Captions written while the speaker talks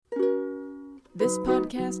This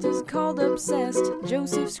podcast is called Obsessed.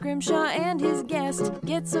 Joseph Scrimshaw and his guest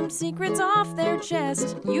get some secrets off their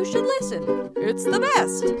chest. You should listen. It's the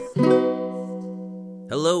best.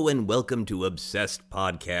 Hello and welcome to Obsessed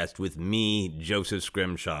Podcast with me, Joseph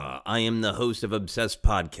Scrimshaw. I am the host of Obsessed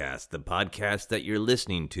Podcast, the podcast that you're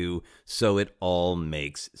listening to so it all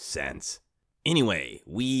makes sense. Anyway,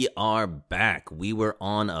 we are back. We were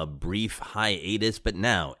on a brief hiatus, but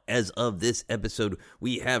now, as of this episode,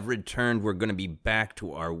 we have returned. We're going to be back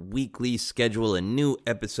to our weekly schedule, a new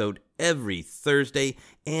episode every Thursday,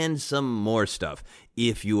 and some more stuff.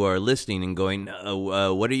 If you are listening and going,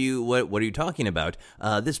 what are you talking about?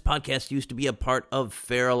 This podcast used to be a part of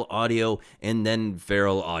Feral Audio, and then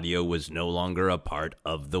Feral Audio was no longer a part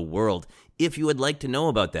of the world. If you would like to know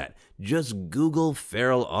about that, just Google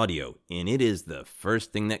Feral Audio, and it is the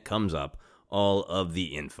first thing that comes up, all of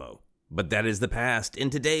the info. But that is the past,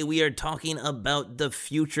 and today we are talking about the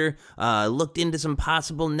future. Looked into some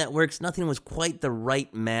possible networks. Nothing was quite the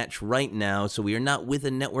right match right now, so we are not with a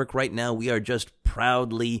network right now. We are just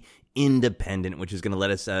proudly independent, which is going to let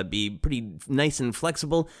us be pretty nice and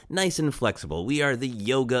flexible. We are the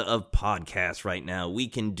yoga of podcasts right now. We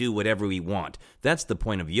can do whatever we want. That's the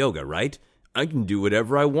point of yoga, right? I can do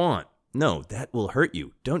whatever I want. No, that will hurt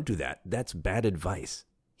you. Don't do that. That's bad advice.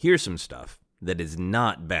 Here's some stuff that is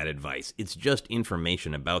not bad advice. It's just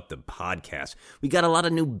information about the podcast. We got a lot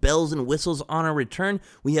of new bells and whistles on our return.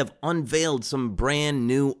 We have unveiled some brand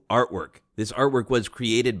new artwork. This artwork was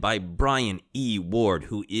created by Brian E. Ward,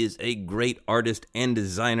 who is a great artist and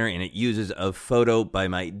designer, and it uses a photo by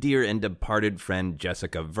my dear and departed friend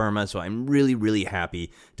Jessica Verma, so I'm really, really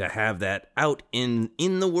happy to have that out in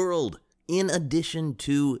the world. In addition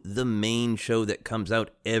to the main show that comes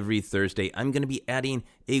out every Thursday, I'm going to be adding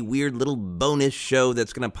a weird little bonus show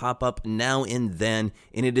that's going to pop up now and then,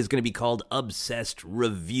 and it is going to be called Obsessed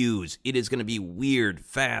Reviews. It is going to be weird,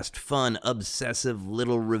 fast, fun, obsessive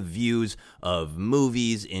little reviews of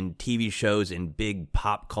movies and TV shows and big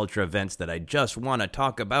pop culture events that I just want to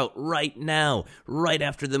talk about right now, right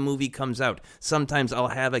after the movie comes out. Sometimes I'll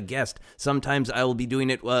have a guest. Sometimes I will be doing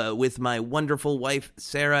it with my wonderful wife,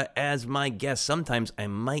 Sarah, as my guest. Sometimes I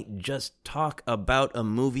might just talk about a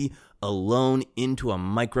movie alone into a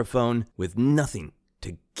microphone with nothing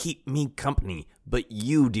to keep me company but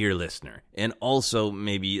you, dear listener, and also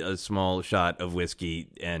maybe a small shot of whiskey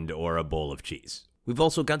and or a bowl of cheese. We've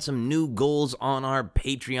also got some new goals on our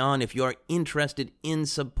Patreon. If you are interested in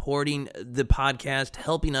supporting the podcast,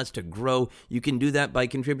 helping us to grow, you can do that by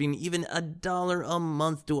contributing even $1 a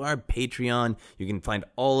month to our Patreon. You can find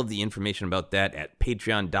all of the information about that at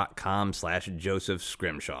patreon.com/Joseph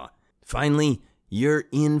Scrimshaw. Finally, you're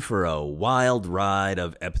in for a wild ride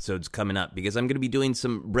of episodes coming up because I'm going to be doing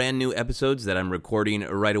some brand new episodes that I'm recording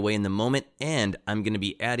right away in the moment, and I'm going to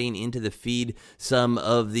be adding into the feed some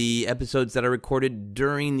of the episodes that I recorded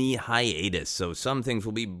during the hiatus. So some things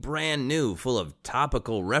will be brand new, full of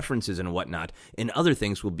topical references and whatnot, and other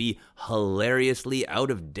things will be hilariously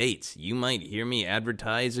out of date. You might hear me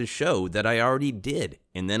advertise a show that I already did,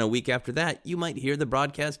 and then a week after that, you might hear the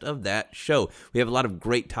broadcast of that show. We have a lot of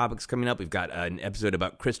great topics coming up. We've got an episode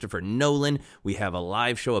about Christopher Nolan. We have a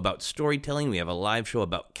live show about storytelling. We have a live show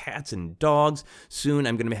about cats and dogs. Soon,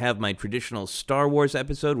 I'm going to have my traditional Star Wars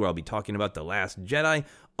episode where I'll be talking about The Last Jedi.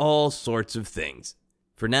 All sorts of things.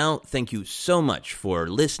 For now, thank you so much for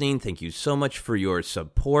listening. Thank you so much for your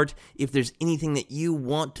support. If there's anything that you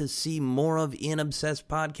want to see more of in Obsessed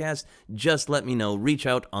Podcast, just let me know. Reach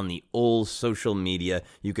out on the old social media.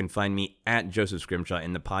 You can find me at Joseph Scrimshaw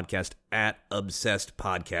and the podcast at Obsessed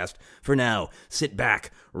Podcast. For now, sit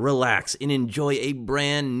back, relax, and enjoy a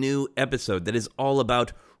brand new episode that is all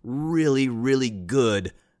about really, really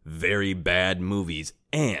good, very bad movies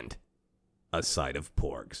and a side of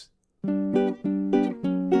porgs.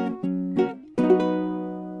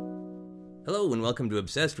 Hello and welcome to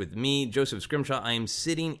Obsessed with me, Joseph Scrimshaw. I am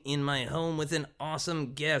sitting in my home with an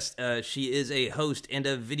awesome guest. She is a host and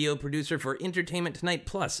a video producer for Entertainment Tonight,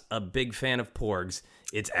 plus a big fan of porgs.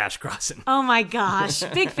 It's Ash Crossan. Oh my gosh,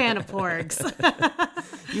 big fan of porgs.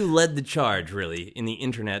 You led the charge, really, in the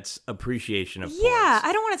internet's appreciation of porgs. Yeah,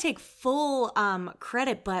 I don't want to take full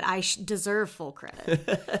credit, but I deserve full credit.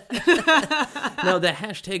 No, the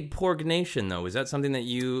hashtag PorgNation, though, is that something that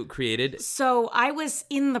you created? So I was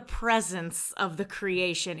in the presence of the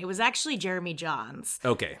creation. It was actually Jeremy Johns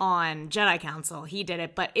on Jedi Council. He did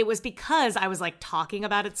it, but it was because I was like talking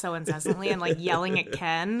about it so incessantly and like yelling at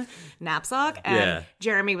Ken Knapsack. And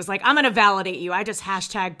Jeremy was like, I'm going to validate you. I just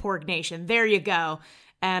hashtag PorgNation. There you go.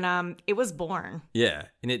 And it was born. Yeah.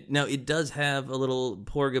 And it does have a little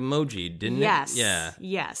porg emoji, didn't yes. it? Yeah.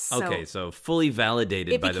 Yes. Okay, so fully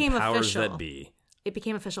validated by the powers that be. it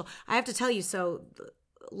became official. I have to tell you, so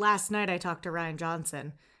last night I talked to Rian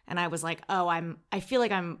Johnson, and I was like, I feel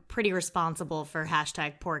like I'm pretty responsible for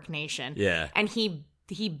 #PorkNation. Yeah. And he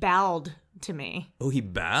bowed to me. Oh, he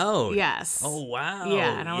bowed? Yes. Oh, wow.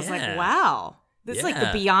 Yeah, and I was like, wow. This is like the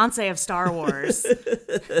Beyonce of Star Wars.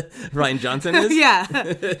 Rian Johnson is? Yeah.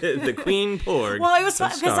 The Queen Porg. Well, it was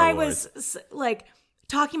fun because I was like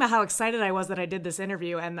talking about how excited I was that I did this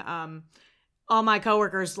interview, and all my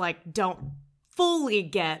coworkers like don't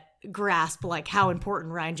fully grasp like how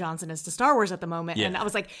important Rian Johnson is to Star Wars at the moment. Yeah. And I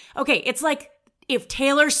was like, okay, it's like if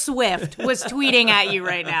Taylor Swift was tweeting at you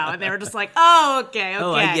right now, and they were just like, oh, okay.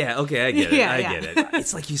 Oh, I get it. Yeah, I get it.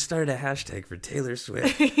 It's like you started a hashtag for Taylor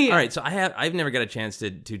Swift. Yeah. All right, so I've never got a chance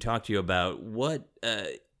to talk to you about what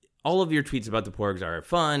all of your tweets about the Porgs are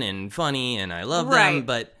fun and funny, and I love them.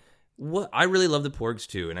 But what I really love the Porgs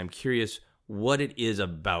too, and I'm curious what it is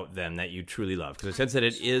about them that you truly love, because I sense that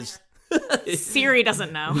it is. Siri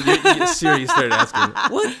doesn't know. Siri started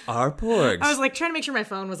asking, what are Porgs? I was like trying to make sure my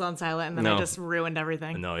phone was on silent, and then I just ruined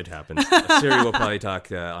everything. No, it happens. Siri will probably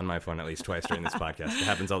talk on my phone at least twice during this podcast. It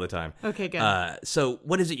happens all the time. Okay, good. So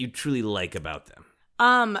what is it you truly like about them?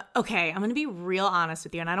 Okay, I'm gonna be real honest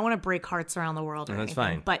with you, and I don't want to break hearts around the world or anything. That's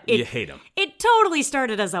fine. But you hate them. It totally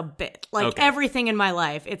started as a bit. Like everything in my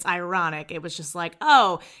life, it's ironic. It was just like,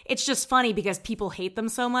 oh, it's just funny because people hate them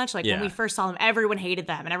so much. Like when we first saw them, everyone hated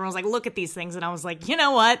them, and everyone was like, look at these things, and I was like, you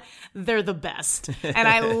know what? They're the best, and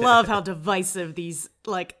I love how divisive these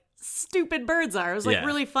like stupid birds are. It was like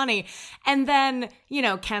really funny. And then,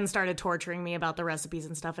 Ken started torturing me about the recipes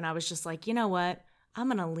and stuff, and I was just like, you know what? I'm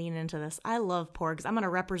going to lean into this. I love Porgs. I'm going to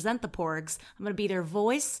represent the Porgs. I'm going to be their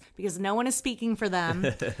voice because no one is speaking for them.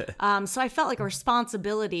 So I felt like a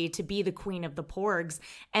responsibility to be the queen of the Porgs.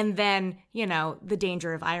 And then, the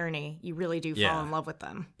danger of irony. You really do fall in love with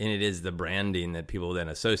them. And it is the branding that people then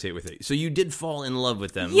associate with it. So you did fall in love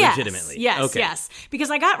with them legitimately. Yes. Because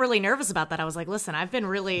I got really nervous about that. I was like, listen, I've been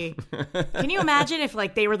really... Can you imagine if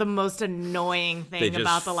they were the most annoying thing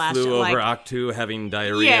about the last show? They just flew over Octu having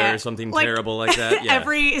diarrhea or something terrible like that. Yeah.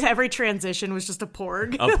 Every transition was just a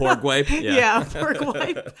Porg. A Porg wipe? Yeah, a Porg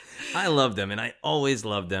wipe. I love them, and I always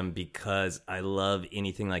love them because I love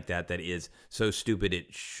anything like that is so stupid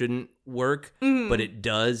it shouldn't work, but it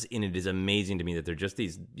does, and it is amazing to me that they're just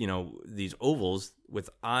these, these ovals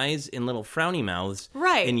with eyes and little frowny mouths.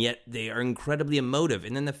 Right. And yet they are incredibly emotive.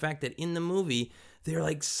 And then the fact that in the movie, they're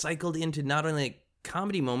like cycled into not only like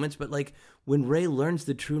comedy moments, but like when Rey learns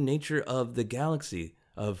the true nature of the galaxy,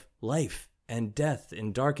 of life and death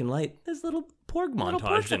and dark and light, there's a little Porg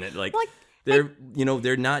montage in it.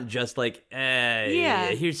 They're not just like,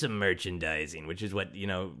 here's some merchandising, which is what,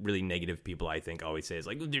 really negative people, I think, always say is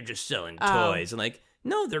like, they're just selling toys. And like,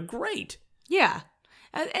 no, they're great. Yeah.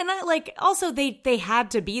 And I also they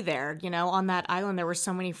had to be there, on that island. There were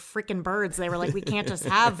so many freaking birds. They were like, we can't just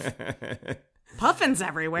have puffins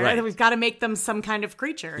everywhere. Right. We've got to make them some kind of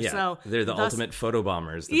creature. Yeah, so they're the ultimate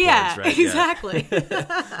photobombers. The Porgs, right? Exactly.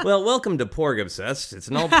 Well, welcome to Porg Obsessed. It's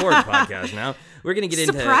an all Porg podcast now. We're going to get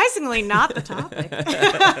surprisingly not the topic.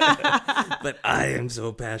 But I am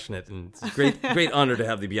so passionate, and it's a great honor to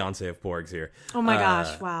have the Beyonce of Porgs here. Oh my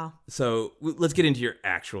gosh, wow. So let's get into your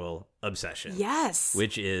actual obsession. Yes.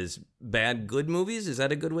 Which is bad, good movies? Is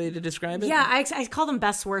that a good way to describe it? Yeah, I call them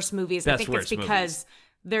best, worst movies. I think it's because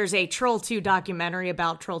there's a Troll 2 documentary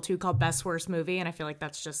about Troll 2 called Best, Worst Movie, and I feel like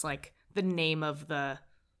that's just like the name of the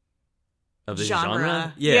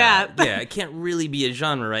genre. Yeah. It can't really be a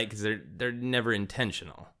genre, right? Because they're never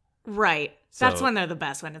intentional. Right. That's when they're the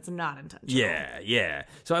best, when it's not intentional. Yeah.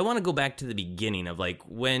 So I want to go back to the beginning of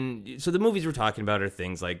so the movies we're talking about are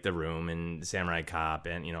things like The Room and Samurai Cop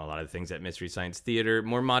and, a lot of things at Mystery Science Theater,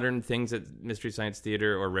 more modern things that Mystery Science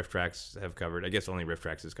Theater or Riff Tracks have covered. I guess only Riff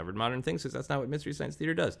Tracks has covered modern things because that's not what Mystery Science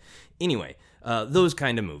Theater does. Anyway, those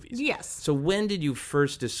kind of movies. Yes. So when did you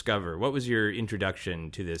first discover, what was your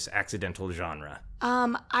introduction to this accidental genre?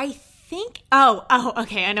 I think,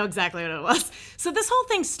 okay, I know exactly what it was. So this whole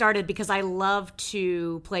thing started because I love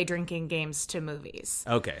to play drinking games to movies.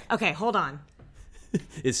 Okay, hold on.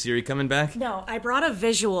 Is Siri coming back? No, I brought a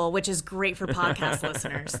visual, which is great for podcast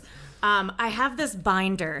listeners. I have this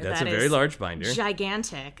binder that's a very large binder,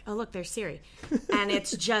 gigantic. Oh, look, there's Siri, and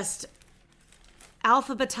it's just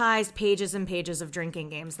alphabetized pages and pages of drinking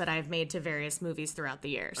games that I've made to various movies throughout the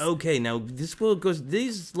years. Okay, now these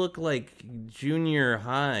look like junior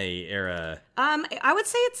high era. I would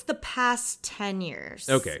say it's the past 10 years.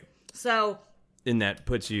 Okay. So. And that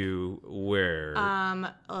puts you where?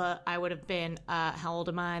 I would have been, how old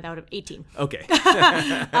am I? That would have 18. Okay.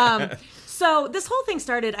 So this whole thing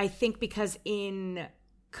started, I think, because in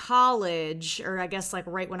college, or I guess like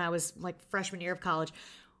right when I was like freshman year of college,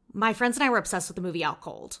 my friends and I were obsessed with the movie Out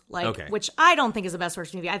Cold, which I don't think is the best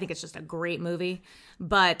worst movie. I think it's just a great movie,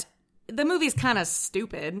 but the movie's kind of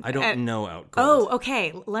stupid. I don't know Out Cold. Oh,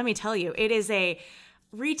 okay. Let me tell you. It is a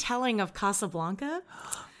retelling of Casablanca,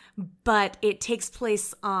 but it takes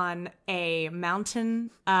place on a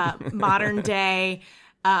mountain, modern day.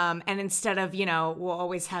 And instead of, we'll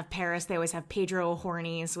always have Paris, they always have Pedro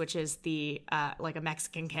Hornies, which is the, like a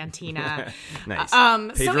Mexican cantina. Nice.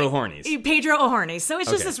 Pedro Hornies. Pedro Hornies. So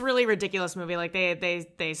it's just this really ridiculous movie. Like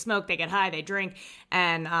they smoke, they get high, they drink,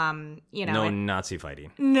 and, No Nazi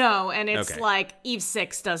fighting. No, and it's like Eve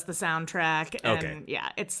Six does the soundtrack. And yeah,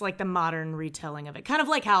 it's like the modern retelling of it. Kind of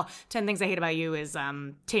like how 10 Things I Hate About You is,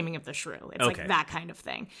 Taming of the Shrew. It's like that kind of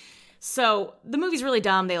thing. So the movie's really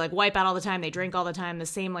dumb. They like wipe out all the time. They drink all the time. The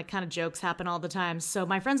same like kind of jokes happen all the time. So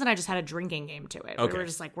my friends and I just had a drinking game to it. We were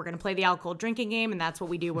just like, we're going to play the Out Cold drinking game. And that's what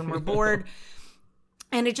we do when we're bored.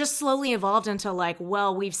 And it just slowly evolved into like,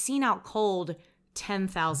 well, we've seen Out Cold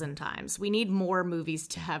 10,000 times. We need more movies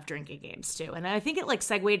to have drinking games too. And I think it like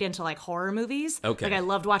segued into like horror movies. Okay. Like I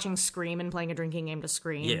loved watching Scream and playing a drinking game to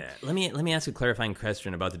Scream. Yeah. Let me ask a clarifying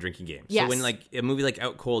question about the drinking game. Yes. So when like a movie like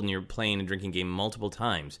Out Cold and you're playing a drinking game multiple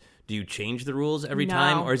times, do you change the rules every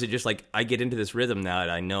time? Or is it just like, I get into this rhythm now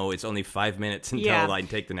and I know it's only 5 minutes until I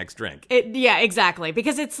take the next drink? Yeah, exactly.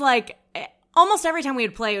 Because it's like, almost every time we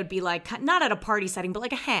would play, it would be like, not at a party setting, but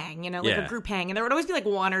like a hang, like a group hang. And there would always be like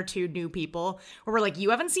one or two new people where we're like,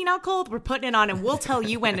 you haven't seen Out Cold? We're putting it on and we'll tell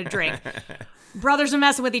you when to drink. Brothers are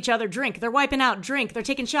messing with each other, drink. They're wiping out, drink. They're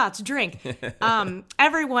taking shots, drink.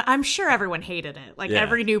 I'm sure everyone hated it. Like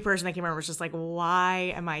every new person that came over was just like,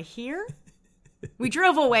 why am I here? We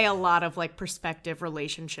drove away a lot of like prospective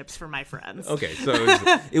relationships for my friends. Okay, so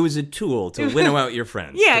it was a tool to winnow out your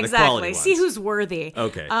friends. Yeah, exactly. See who's worthy.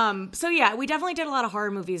 Okay. So yeah, we definitely did a lot of horror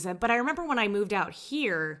movies. But I remember when I moved out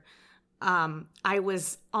here, I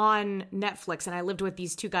was on Netflix and I lived with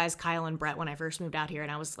these two guys, Kyle and Brett, when I first moved out here.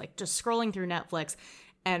 And I was like just scrolling through Netflix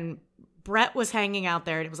and Brett was hanging out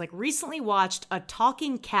there and it was like recently watched A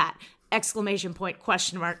Talking Cat! ! And the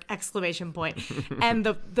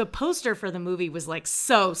poster for the movie was like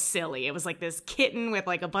so silly. It was like this kitten with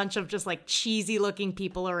like a bunch of just like cheesy looking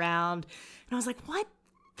people around. And I was like, what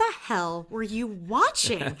the hell were you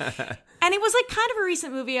watching? And it was like kind of a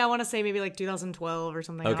recent movie. I want to say maybe like 2012 or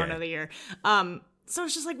something. I don't know the year. So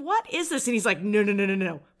it's just like, what is this? And he's like,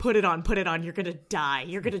 no. Put it on. You're going to die.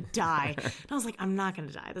 And I was like, I'm not going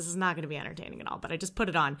to die. This is not going to be entertaining at all. But I just put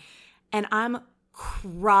it on. And I'm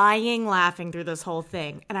crying, laughing through this whole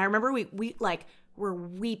thing. And I remember we like were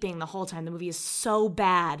weeping the whole time. The movie is so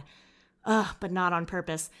bad, but not on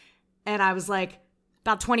purpose. And I was like,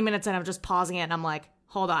 about 20 minutes in, I'm just pausing it, and I'm like,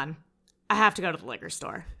 hold on. I have to go to the liquor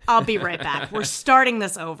store. I'll be right back. We're starting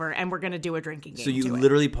this over, and we're going to do a drinking game. So you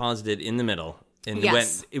literally paused it in the middle. And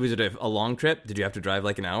was it a long trip? Did you have to drive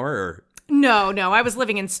like an hour? Or No. I was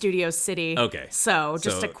living in Studio City. Okay. So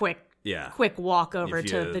just a quick walk over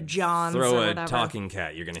to the Johns or whatever. Throw a talking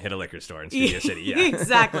cat, you're going to hit a liquor store in Studio City. Yeah.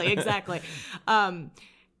 Exactly.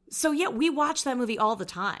 So yeah, we watched that movie all the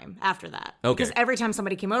time after that. Okay. Because every time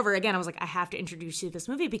somebody came over, again, I was like, I have to introduce you to this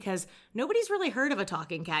movie because nobody's really heard of A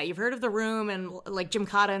Talking Cat. You've heard of The Room and like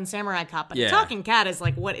Gymkata and Samurai Cop, but A Talking Cat is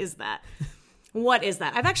like, what is that? What is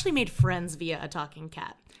that? I've actually made friends via A Talking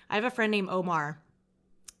Cat. I have a friend named Omar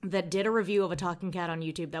that did a review of A Talking Cat on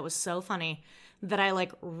YouTube that was so funny that I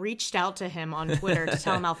like reached out to him on Twitter to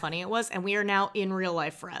tell him how funny it was, and we are now in real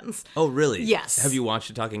life friends. Oh, really? Yes. Have you watched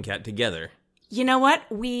A Talking Cat together? You know what?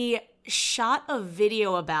 We shot a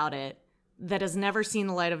video about it that has never seen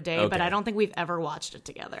the light of day, but I don't think we've ever watched it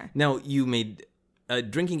together. Now, you made a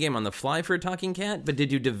drinking game on the fly for A Talking Cat, but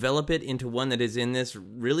did you develop it into one that is in this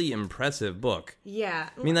really impressive book? Yeah.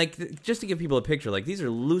 I mean, like, just to give people a picture, like, these are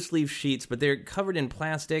loose leaf sheets, but they're covered in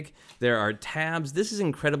plastic. There are tabs. This is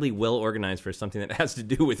incredibly well organized for something that has to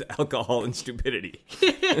do with alcohol and stupidity.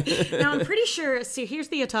 Now, I'm pretty sure, see, here's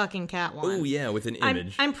the A Talking Cat one. Oh, yeah, with an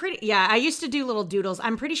image. I used to do little doodles.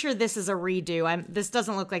 I'm pretty sure this is a redo. This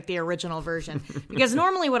doesn't look like the original version. Because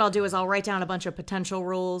normally what I'll do is I'll write down a bunch of potential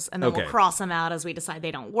rules, and then we'll cross them out as we decide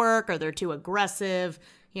they don't work or they're too aggressive,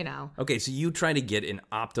 Okay, so you try to get an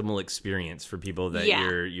optimal experience for people that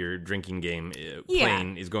your drinking game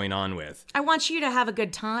playing is going on with. I want you to have a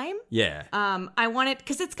good time. Yeah. I want it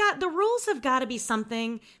because the rules have got to be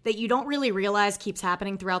something that you don't really realize keeps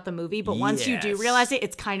happening throughout the movie, but once you do realize it,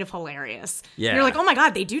 it's kind of hilarious. Yeah. You're like, oh my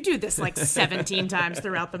God, they do this like 17 times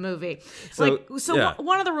throughout the movie.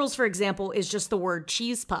 One of the rules, for example, is just the word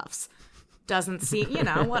cheese puffs. Doesn't see,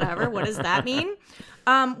 whatever. What does that mean?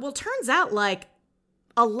 Well, turns out, like,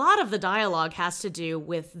 a lot of the dialogue has to do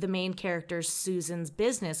with the main character Susan's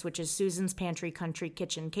business, which is Susan's Pantry Country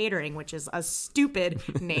Kitchen Catering, which is a stupid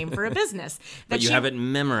name for a business. But you have it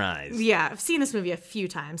memorized. Yeah, I've seen this movie a few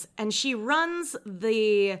times. And she runs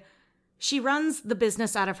the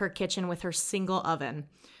business out of her kitchen with her single oven.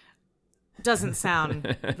 Doesn't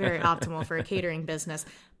sound very optimal for a catering business.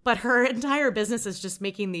 But her entire business is just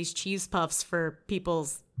making these cheese puffs for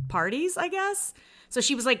people's parties, I guess. So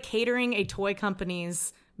she was like catering a toy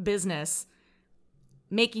company's business,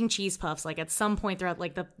 making cheese puffs. Like at some point throughout,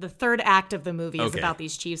 like the third act of the movie is about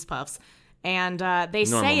these cheese puffs. And they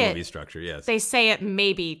Normal say it. Movie structure, yes. They say it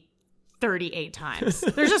maybe 38 times.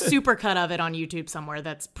 There's a supercut of it on YouTube somewhere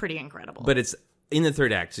that's pretty incredible. But it's in the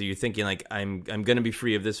third act, so you're thinking like, I'm going to be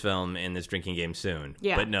free of this film and this drinking game soon.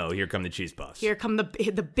 Yeah. But no, here come the cheese puffs. Here come the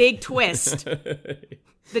big twist.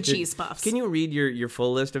 The cheese puffs. Can you read your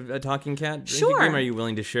full list of Talking Cat? Sure. Are you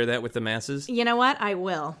willing to share that with the masses? You know what? I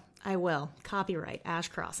will. Copyright, Ash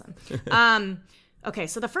Crossan. Okay,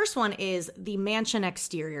 so the first one is the mansion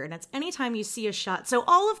exterior, and it's anytime you see a shot. So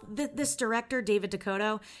all of this director, David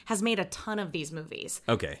DeCoteau, has made a ton of these movies.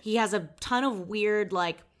 Okay. He has a ton of weird,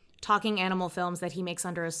 like, talking animal films that he makes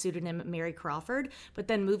under a pseudonym, Mary Crawford, but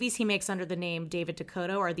then movies he makes under the name David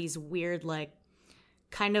DeCoteau are these weird, like,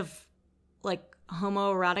 kind of, like,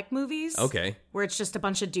 homoerotic movies. Okay. Where it's just a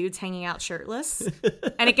bunch of dudes hanging out shirtless.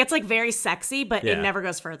 And it gets like very sexy, but it never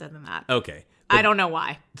goes further than that. Okay. I don't know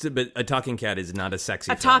why. But A Talking Cat is not a sexy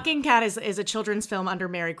film. A Talking Cat is a children's film under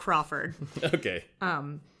Mary Crawford. Okay.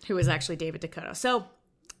 Who is actually David DeCoteau. So,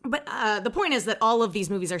 but the point is that all of these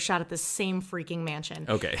movies are shot at the same freaking mansion.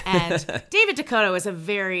 Okay. And David DeCoteau is a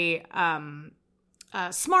very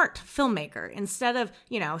smart filmmaker. Instead of,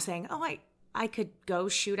 saying, I could go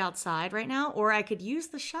shoot outside right now, or I could use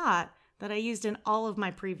the shot that I used in all of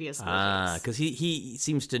my previous movies. Because he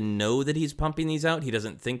seems to know that he's pumping these out. He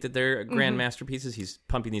doesn't think that they're grand masterpieces. He's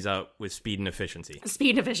pumping these out with speed and efficiency.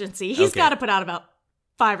 Speed and efficiency. He's got to put out about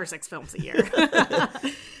 5 or 6 films a year.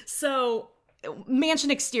 So,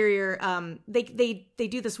 mansion exterior, they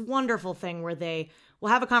do this wonderful thing where they will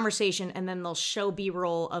have a conversation and then they'll show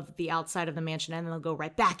B-roll of the outside of the mansion and then they'll go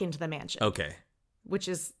right back into the mansion. Okay. Which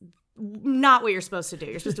is not what you're supposed to do.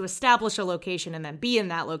 You're supposed to establish a location and then be in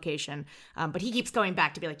that location. But he keeps going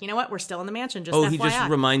back to be like, you know what? We're still in the mansion. Just FYI. He just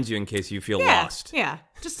reminds you in case you feel lost. Yeah.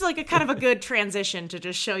 Just like a kind of a good transition to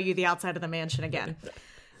just show you the outside of the mansion again.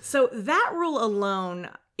 So that rule alone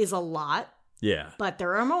is a lot. Yeah. But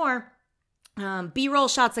there are more. B-roll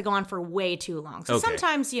shots that go on for way too long. So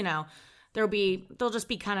sometimes, they'll just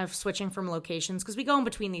be kind of switching from locations because we go in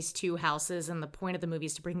between these two houses and the point of the movie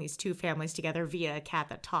is to bring these two families together via a cat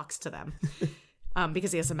that talks to them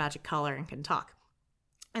because he has a magic collar and can talk.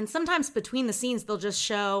 And sometimes between the scenes, they'll just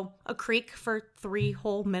show a creek for 3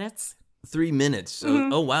 whole minutes. 3 minutes. So,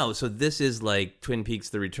 Oh, wow. So this is like Twin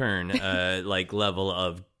Peaks: The Return, like level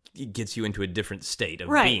of gets you into a different state of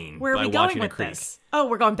being Where by are we watching going with a creek. this? Oh,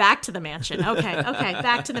 we're going back to the mansion. Okay,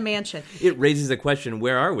 back to the mansion. It raises the question,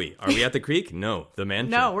 where are we? Are we at the creek? No, the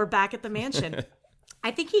mansion. No, we're back at the mansion.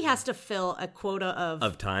 I think he has to fill a quota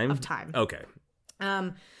of time. Okay.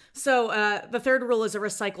 So the third rule is a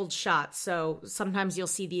recycled shot. So sometimes you'll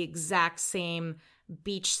see the exact same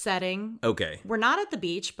beach setting. Okay. We're not at the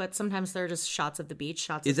beach, but sometimes they're just shots of the beach,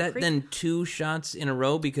 shots Is of the that creek. then 2 shots in a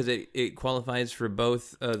row because it qualifies for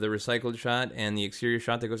both the recycled shot and the exterior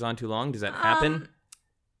shot that goes on too long? Does that happen?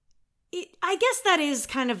 I guess that is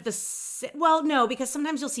kind of well, no, because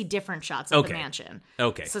sometimes you'll see different shots of the mansion.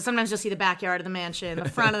 Okay. So sometimes you'll see the backyard of the mansion, the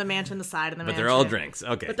front of the mansion, the side of the mansion. But they're all drinks.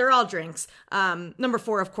 Okay. But they're all drinks. Number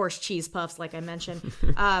 4, of course, cheese puffs, like I mentioned.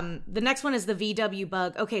 The next one is the VW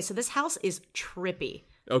Bug. Okay, so this house is trippy.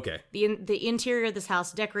 Okay. The interior of this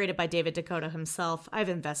house, decorated by David DeCoteau himself. I've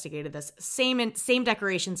investigated this. Same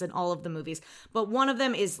decorations in all of the movies. But one of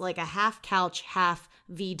them is like a half couch, half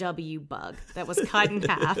VW Bug that was cut in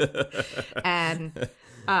half. And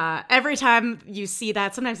every time you see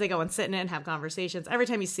that, sometimes they go and sit in it and have conversations. Every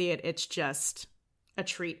time you see it, it's just a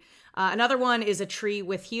treat. Another one is a tree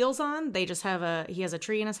with heels on. He has a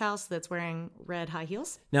tree in his house that's wearing red high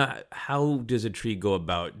heels. Now, how does a tree go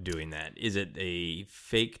about doing that? Is it a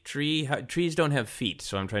fake tree? Trees don't have feet,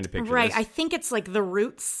 so I'm trying to picture this. Right, I think it's like the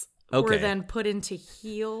roots were then put into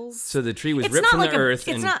heels. So the tree was ripped from the earth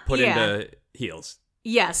and put into heels.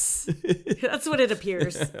 Yes, that's what it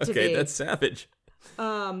appears to be. Okay, that's savage.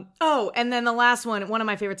 And then the last one of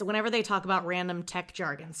my favorites, whenever they talk about random tech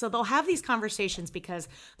jargon. So they'll have these conversations because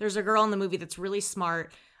there's a girl in the movie that's really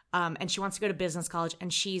smart, and she wants to go to business college,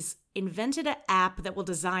 and she's invented an app that will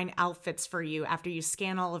design outfits for you after you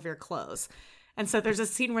scan all of your clothes. And so there's a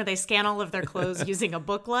scene where they scan all of their clothes using a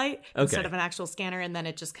book light instead of an actual scanner. And then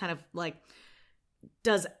it just kind of like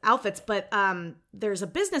does outfits. But there's a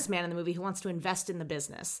businessman in the movie who wants to invest in the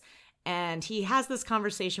business. And he has this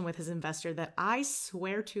conversation with his investor that I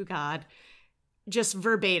swear to God, just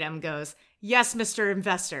verbatim goes, "Yes, Mr.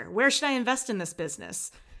 Investor, where should I invest in this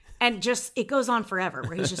business?" And just, it goes on forever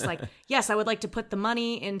where he's just like, "Yes, I would like to put the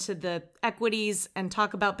money into the equities and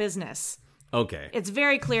talk about business." Okay. It's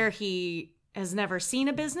very clear he has never seen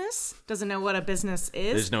a business, doesn't know what a business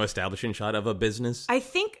is. There's no establishing shot of a business? I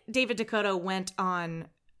think David Dakota went on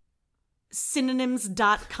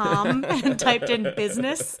synonyms.com and typed in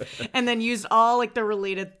business and then used all like the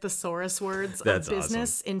related thesaurus words of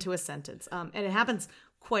business into a sentence. And it happens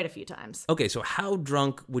quite a few times. Okay, so how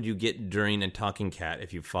drunk would you get during a talking cat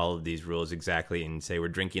if you followed these rules exactly and say we're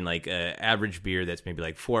drinking like an average beer that's maybe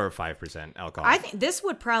like 4 or 5% alcohol? I think this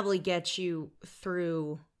would probably get you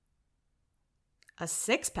through a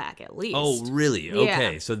 6-pack at least. Oh, really? Yeah.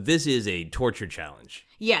 Okay, so this is a torture challenge.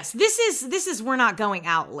 Yes, this is we're not going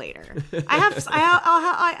out later.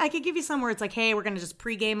 I could give you some where it's like, hey, we're gonna just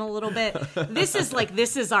pregame a little bit. This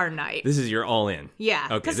is our night. This is your all in. Yeah.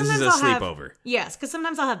 Okay, this is a sleepover. Yes, because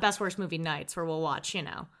sometimes I'll have best worst movie nights where we'll watch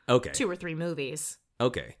 2 or 3 movies.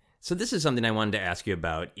 Okay. So this is something I wanted to ask you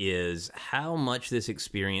about is how much this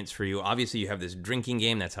experience for you, obviously you have this drinking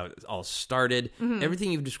game, that's how it all started. Mm-hmm.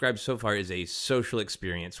 Everything you've described so far is a social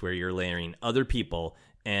experience where you're layering other people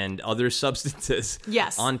and other substances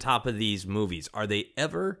on top of these movies. Are they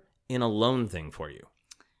ever an alone thing for you?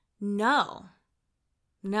 No,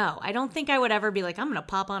 I don't think I would ever be like, I'm going to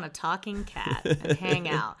pop on a talking cat and hang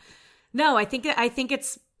out. No, I think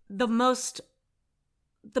it's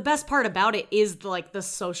the best part about it is the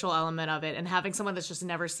social element of it and having someone that's just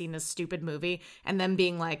never seen this stupid movie and then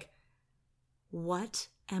being like, what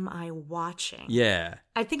am I watching? Yeah.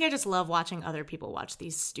 I think I just love watching other people watch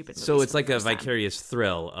these stupid movies. So it's like a vicarious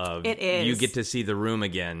thrill of it is. You get to see The Room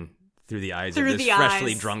again through the eyes of this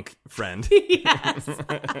freshly drunk friend. Yes.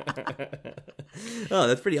 Oh,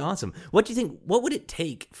 that's pretty awesome. What do you think? What would it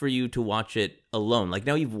take for you to watch it alone? Like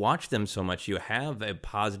now you've watched them so much, you have a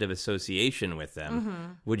positive association with them.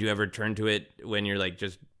 Mm-hmm. Would you ever turn to it when you're like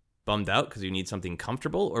just bummed out because you need something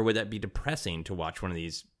comfortable? Or would that be depressing to watch one of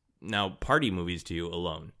these now party movies to you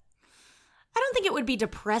alone? I don't think it would be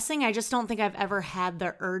depressing. I just don't think I've ever had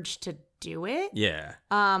the urge to do it. Yeah.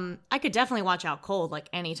 I could definitely watch Out Cold like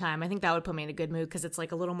anytime. I think that would put me in a good mood because it's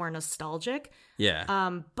like a little more nostalgic. Yeah.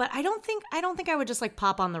 But I don't think I would just like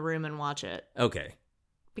pop on The Room and watch it. Okay.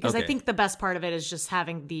 Because I think the best part of it is just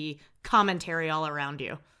having the commentary all around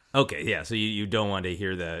you. Okay, yeah. So you don't want to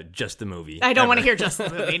hear just the movie. I don't want to hear just the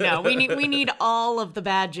movie. No, we need all of the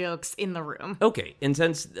bad jokes in the room. Okay, and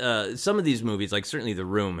since some of these movies, like certainly The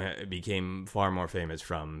Room, became far more famous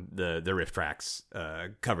from the Riff Tracks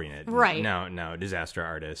covering it. Right now, Disaster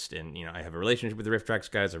Artist, and I have a relationship with the Riff Tracks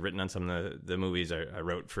guys. I've written on some of the movies. I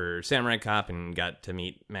wrote for Samurai Cop and got to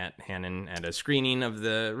meet Matt Hannon at a screening of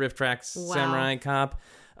the Riff Tracks Samurai Cop.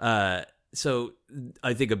 So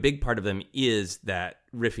I think a big part of them is that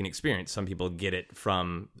riffing experience. Some people get it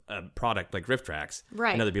from a product like Riff Tracks,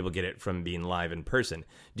 right, and other people get it from being live in person.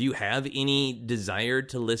 Do you have any desire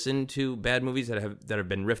to listen to bad movies that have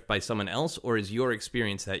been riffed by someone else, or is your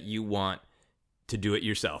experience that you want to do it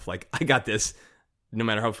yourself? Like, I got this. No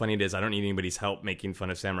matter how funny it is, I don't need anybody's help making fun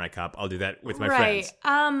of Samurai Cop. I'll do that with my friends.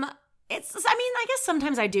 I guess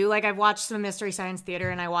sometimes I do. Like, I've watched some Mystery Science Theater,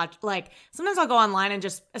 and sometimes I'll go online and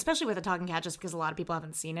just, especially with A Talking Cat, just because a lot of people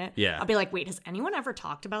haven't seen it. Yeah. I'll be like, wait, has anyone ever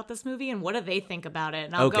talked about this movie, and what do they think about it?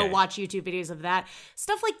 And I'll go watch YouTube videos of that.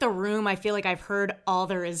 Stuff like The Room, I feel like I've heard all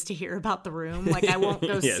there is to hear about The Room. Like, I won't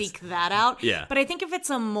go seek that out. Yeah. But I think if it's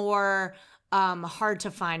a more hard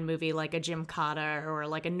to find movie like a Gymkata or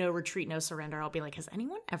like a No Retreat, No Surrender, I'll be like, has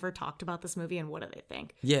anyone ever talked about this movie and what do they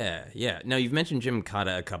think? Yeah. Now, you've mentioned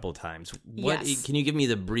Gymkata a couple times. Yes. Can you give me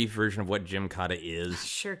the brief version of what Gymkata is? I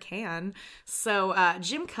sure can. So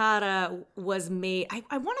Gymkata was made,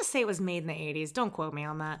 I want to say it was made in the 80s. Don't quote me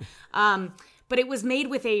on that. But it was made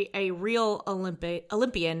with a real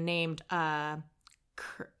Olympian named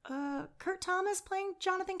Kurt Thomas playing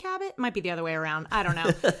Jonathan Cabot. Might be the other way around. I don't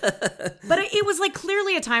know. But it was like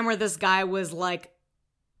clearly a time where this guy was like,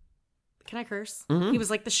 can I curse? Mm-hmm. He was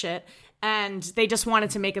like the shit. And they just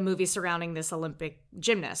wanted to make a movie surrounding this Olympic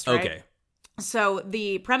gymnast, right? Okay. So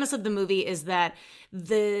the premise of the movie is that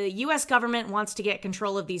the U.S. government wants to get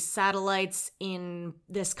control of these satellites in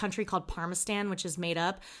this country called Parmistan, which is made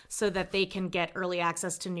up, so that they can get early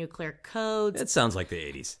access to nuclear codes. It sounds like the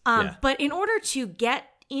 80s. But in order to get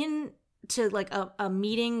in to like a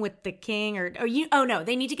meeting with the king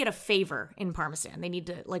they need to get a favor in Parmistan. They need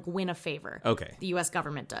to like win a favor. Okay. The US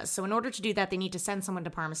government does. So in order to do that, they need to send someone to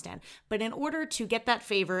Parmistan. But in order to get that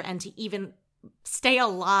favor and to even stay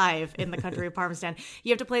alive in the country of Parmistan,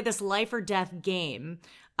 you have to play this life or death game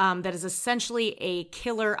that is essentially a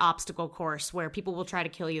killer obstacle course where people will try to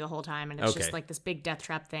kill you the whole time, and it's just like this big death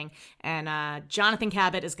trap thing. And Jonathan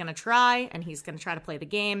Cabot is going to try, and he's going to try to play the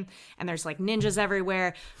game, and there's like ninjas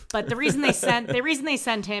everywhere. But the reason they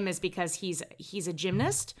send him is because he's a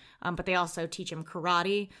gymnast, but they also teach him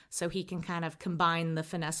karate, so he can kind of combine the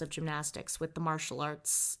finesse of gymnastics with the martial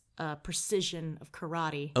arts precision of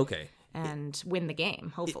karate. Okay. And win the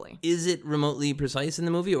game, hopefully. Is it remotely precise in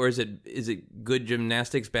the movie, or is it good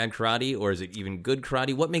gymnastics, bad karate, or is it even good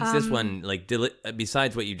karate? What makes this one, like,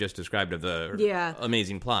 besides what you just described of the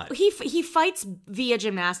amazing plot? He fights via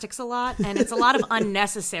gymnastics a lot, and it's a lot of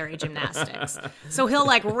unnecessary gymnastics. So he'll,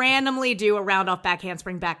 like, randomly do a round off back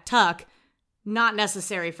handspring, back tuck, not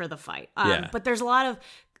necessary for the fight. But there's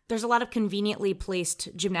a lot of conveniently placed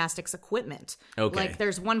gymnastics equipment. Okay. Like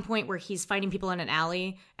there's one point where he's fighting people in an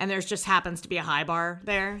alley and there's just happens to be a high bar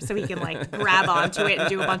there. So he can like grab onto it and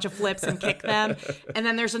do a bunch of flips and kick them. And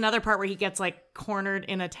then there's another part where he gets like cornered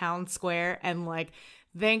in a town square and like,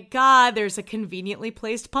 thank God there's a conveniently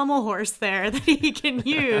placed pommel horse there that he can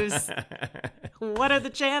use. What are the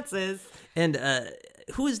chances? And,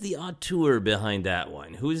 who is the auteur behind that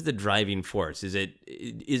one? Who is the driving force?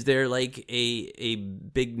 Is there like a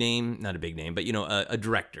big name, not a big name, but a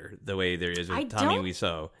director the way there is with Tommy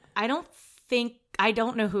Wiseau? I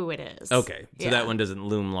don't know who it is. Okay, so that one doesn't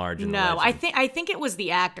loom large. No, I think it was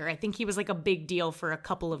the actor. I think he was like a big deal for a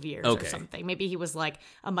couple of years or something. Maybe he was like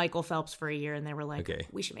a Michael Phelps for a year, and they were like,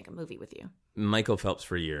 we should make a movie with you. Michael Phelps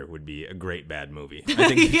for a year would be a great bad movie. I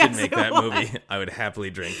think you should make that movie. I would happily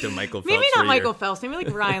drink to Michael Phelps. Maybe not Michael Phelps. Maybe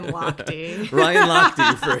like Ryan Lochte. Ryan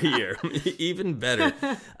Lochte for a year, even better.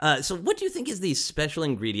 So, what do you think is the special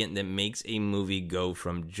ingredient that makes a movie go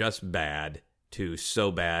from just bad to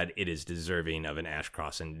so bad it is deserving of an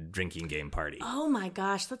Ashcross and drinking game party? Oh my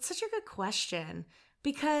gosh, that's such a good question.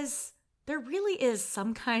 Because there really is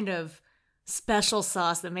some kind of special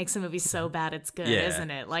sauce that makes a movie so bad it's good,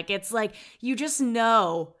 isn't it? Like, it's like, you just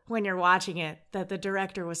know when you're watching it that the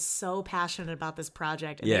director was so passionate about this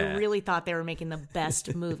project and they really thought they were making the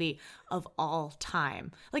best movie of all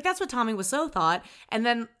time. Like, that's what Tommy Wiseau thought. And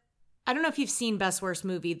then I don't know if you've seen Best Worst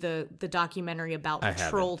Movie, the documentary about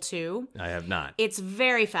Troll 2. I have not. It's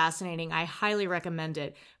very fascinating. I highly recommend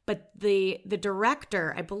it. But the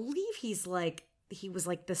director, I believe he was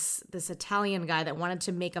like this Italian guy that wanted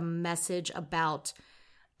to make a message about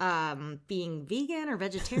being vegan or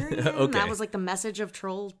vegetarian. Okay. That was like the message of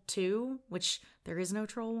Troll 2, which there is no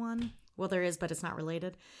Troll 1. Well, there is, but it's not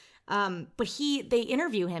related. But they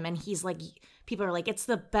interview him and he's like, people are like, it's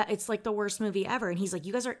like the worst movie ever. And he's like,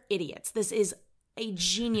 you guys are idiots. This is a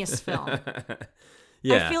genius film.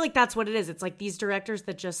 I feel like that's what it is. It's like these directors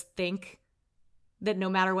that just think that no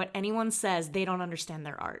matter what anyone says, they don't understand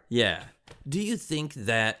their art. Yeah. Do you think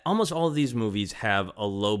that almost all of these movies have a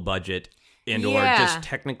low budget and or just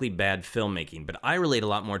technically bad filmmaking? But I relate a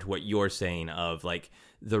lot more to what you're saying of like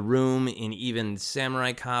The Room and even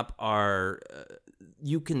Samurai Cop are...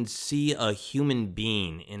 you can see a human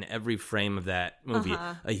being in every frame of that movie,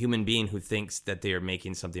 a human being who thinks that they are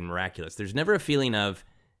making something miraculous. There's never a feeling of,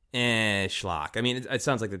 schlock. I mean, it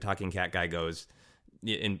sounds like the Talking Cat guy goes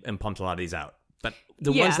and pumps a lot of these out. But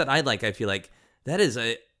the ones that I like, I feel like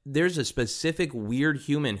there's a specific weird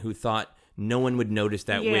human who thought no one would notice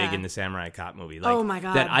that wig in the Samurai Cop movie. Like, oh my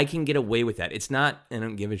God. That I can get away with that. It's not, I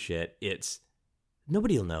don't give a shit. It's,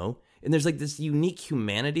 nobody will know. And there's like this unique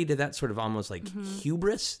humanity to that sort of almost like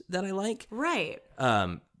hubris that I like. Right.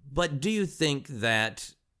 But do you think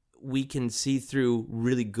that we can see through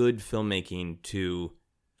really good filmmaking to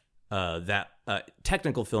that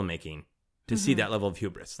technical filmmaking to see that level of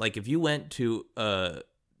hubris? Like if you went to a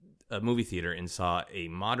movie theater and saw a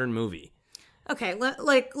modern movie. Okay,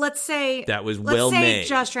 let's say that was well made. Let's say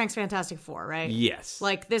Josh Trank's Fantastic Four, right? Yes.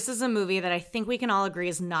 Like this is a movie that I think we can all agree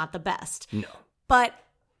is not the best. No. But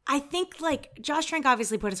I think, like, Josh Trank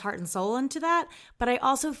obviously put his heart and soul into that, but I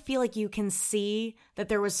also feel like you can see that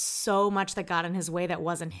there was so much that got in his way that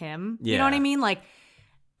wasn't him. Yeah. You know what I mean? Like,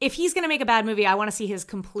 if he's going to make a bad movie, I want to see his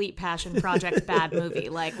complete passion project bad movie.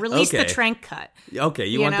 Like, release the Trank cut. Okay,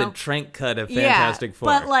 you want the Trank cut of Fantastic Four.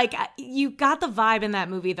 But, like, you got the vibe in that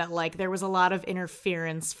movie that, like, there was a lot of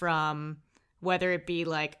interference from whether it be,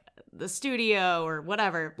 like, the studio or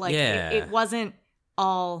whatever. Like, it wasn't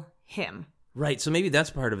all him. Right, so maybe that's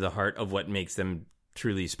part of the heart of what makes them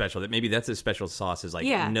truly special. That maybe that's a special sauce is like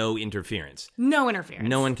no interference. No interference.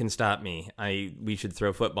 No one can stop me. We should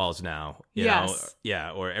throw footballs now. You know?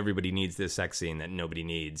 Yeah, or everybody needs this sex scene that nobody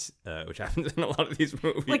needs, which happens in a lot of these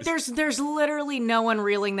movies. Like there's literally no one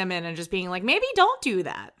reeling them in and just being like, maybe don't do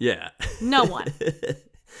that. Yeah. No one.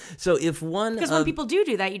 So if one... Because when people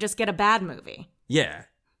do that, you just get a bad movie. Yeah.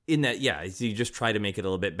 In that, so you just try to make it a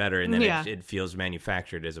little bit better, and then it feels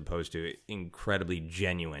manufactured as opposed to incredibly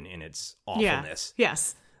genuine in its awfulness. Yeah.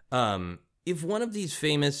 Yes. If one of these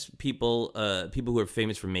famous people who are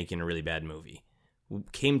famous for making a really bad movie,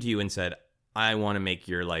 came to you and said, I want to make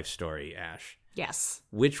your life story, Ash. Yes.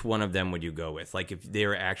 Which one of them would you go with? Like if they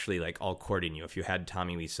were actually like all courting you, if you had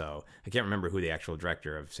Tommy Wiseau. I can't remember who the actual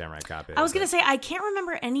director of Samurai Cop is. I was going to say, I can't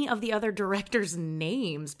remember any of the other directors'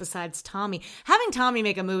 names besides Tommy. Having Tommy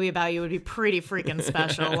make a movie about you would be pretty freaking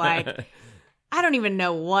special. Like, I don't even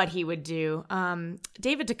know what he would do.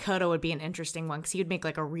 David Dakota would be an interesting one because he would make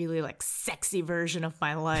like a really like sexy version of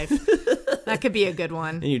my life. That could be a good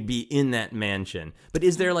one. And you'd be in that mansion. But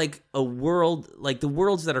is there like a world, like the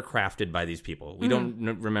worlds that are crafted by these people? We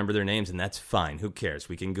don't remember their names, and that's fine. Who cares?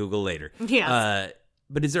 We can Google later. Yes.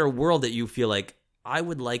 But is there a world that you feel like, I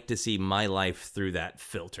would like to see my life through that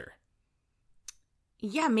filter?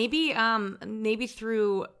 Yeah, maybe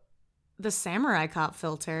through the Samurai Cop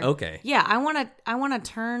filter. Okay. Yeah, I want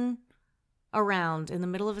to turn around in the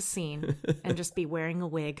middle of a scene and just be wearing a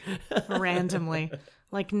wig randomly.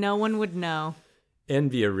 Like no one would know.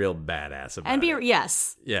 And be a real badass about it.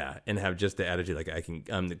 Yes. Yeah, and have just the attitude like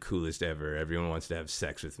I'm the coolest ever. Everyone wants to have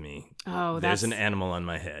sex with me. Oh, there's an animal on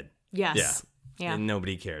my head. Yes. Yeah. And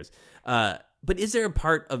nobody cares. But is there a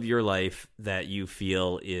part of your life that you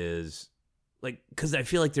feel is like, because I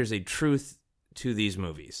feel like there's a truth to these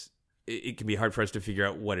movies. It can be hard for us to figure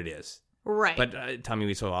out what it is. Right. But Tommy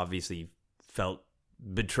Wiseau obviously felt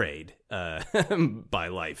betrayed by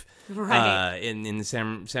life. Right. In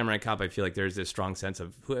Samurai Cop, I feel like there's this strong sense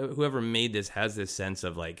of whoever made this has this sense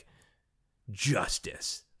of like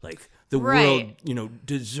justice. Like the world,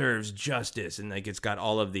 deserves justice. And like it's got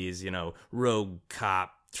all of these, rogue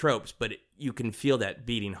cop tropes, but you can feel that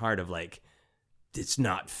beating heart of like, it's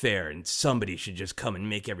not fair and somebody should just come and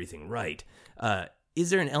make everything right. Is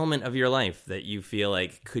there an element of your life that you feel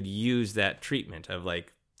like could use that treatment of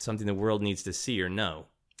like something the world needs to see or know?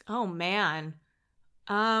 Oh man.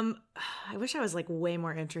 I wish I was like way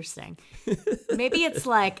more interesting. Maybe it's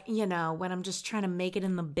like, when I'm just trying to make it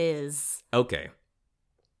in the biz. Okay.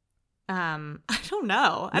 I don't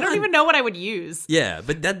know. I don't even know what I would use. Yeah,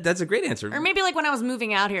 but that's a great answer. Or maybe like when I was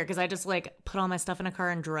moving out here because I just like put all my stuff in a car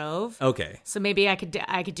and drove. Okay. So maybe I could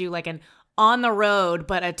do like an On the Road,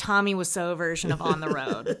 but a Tommy Wiseau version of On the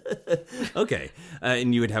Road. Okay.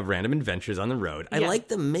 And you would have random adventures on the road. I like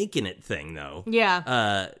the making it thing, though.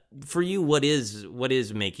 Yeah. For you, what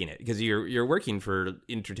is making it? Because you're working for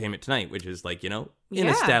Entertainment Tonight, which is like, an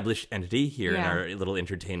established entity here in our little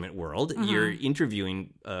entertainment world. Mm-hmm. You're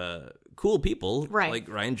interviewing cool people like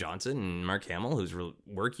Rian Johnson and Mark Hamill, whose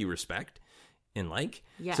work you respect and like.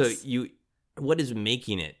 Yes. So what is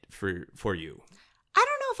making it for you? I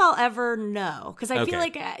don't know if I'll ever know because I feel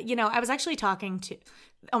like, I was actually talking to,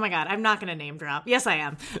 oh my God, I'm not going to name drop. Yes, I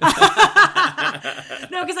am.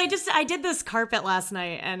 No, because I did this carpet last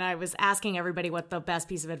night and I was asking everybody what the best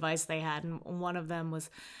piece of advice they had. And one of them was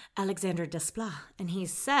Alexandre Desplat. And he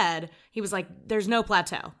was like, there's no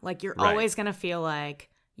plateau. Like you're always going to feel like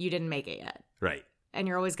you didn't make it yet. Right. And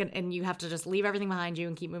you're always and you have to just leave everything behind you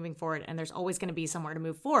and keep moving forward. And there's always going to be somewhere to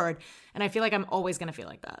move forward. And I feel like I'm always going to feel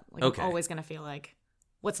like that. Like I'm always going to feel like,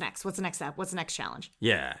 what's next? What's the next step? What's the next challenge?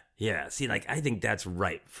 Yeah. Yeah. See, like, I think that's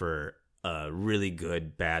right for a really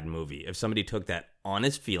good, bad movie. If somebody took that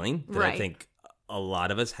honest feeling that I think a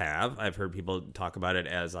lot of us have, I've heard people talk about it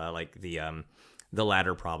as like the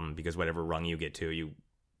ladder problem, because whatever rung you get to, you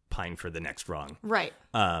pine for the next rung. Right.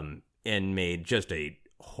 And made just a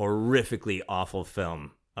horrifically awful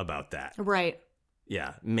film about that. Right.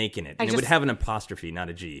 Yeah, making it. And it would have an apostrophe, not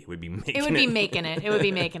a G. It would be making it. It would be making it. It would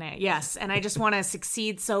be making it, yes. And I just want to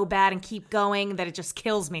succeed so bad and keep going that it just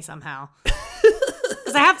kills me somehow.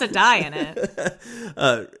 Because I have to die in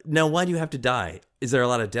it. Now, why do you have to die? Is there a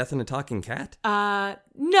lot of death in a talking cat?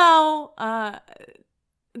 No.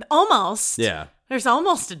 Almost. Yeah. There's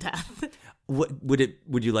almost a death.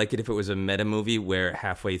 Would you like it if it was a meta movie where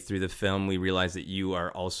halfway through the film we realize that you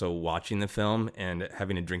are also watching the film and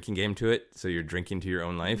having a drinking game to it, so you're drinking to your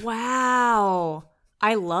own life? Wow.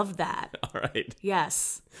 I love that. All right.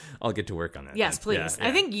 Yes. I'll get to work on that. Yes, then. please. Yeah.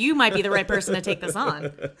 I think you might be the right person to take this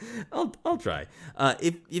on. I'll try.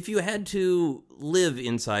 If you had to live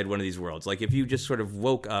inside one of these worlds, like if you just sort of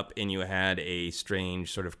woke up and you had a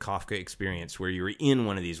strange sort of Kafka experience where you were in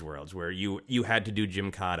one of these worlds, where you had to do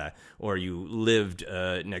Gymkata, or you lived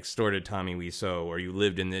next door to Tommy Wiseau, or you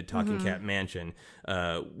lived in the Talking Cat Mansion,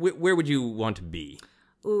 where would you want to be?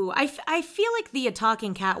 Ooh, I feel like the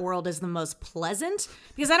Talking Cat world is the most pleasant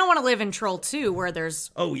because I don't want to live in Troll 2 where there's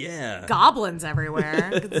goblins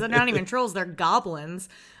everywhere. 'Cause they're not even trolls, they're goblins.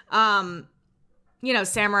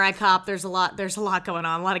 Samurai Cop, there's a lot going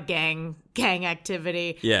on, a lot of gang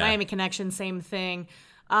activity. Yeah. Miami Connection, same thing.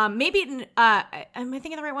 Maybe, am I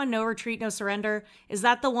thinking the right one? No Retreat, No Surrender. Is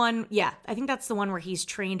that the one? Yeah, I think that's the one where he's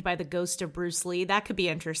trained by the ghost of Bruce Lee. That could be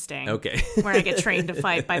interesting. Okay. Where I get trained to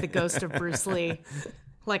fight by the ghost of Bruce Lee.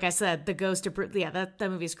 Like I said, the ghost of Bruce Lee. Yeah, that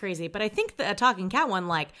movie's crazy. But I think the Talking Cat one,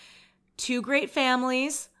 like, two great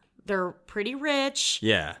families. They're pretty rich.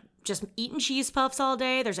 Yeah. Just eating cheese puffs all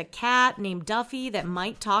day. There's a cat named Duffy that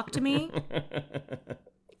might talk to me.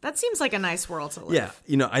 That seems like a nice world to live.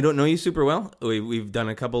 Yeah. I don't know you super well. We've done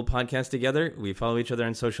a couple podcasts together. We follow each other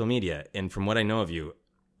on social media. And from what I know of you,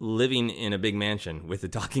 living in a big mansion with a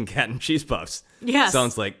talking cat and cheese puffs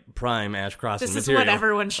sounds like prime Ash Crossan material. This is what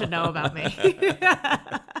everyone should know about me.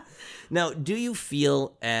 Now, do you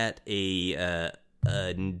feel at a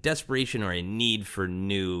desperation or a need for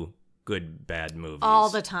new good, bad movies? All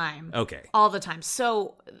the time. Okay. All the time.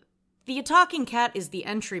 So the Talking Cat is the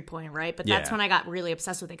entry point, right? But that's when I got really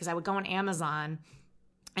obsessed with it because I would go on Amazon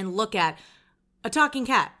and look at a talking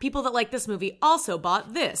cat. People that like this movie also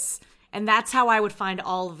bought this. And that's how I would find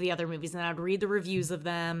all of the other movies. And I'd read the reviews of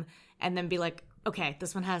them and then be like, okay,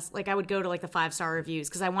 this one has, like, I would go to, like, the 5-star reviews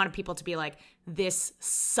because I wanted people to be like, this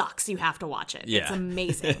sucks. You have to watch it. Yeah. It's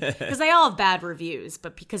amazing. Because they all have bad reviews,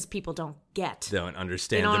 but because people don't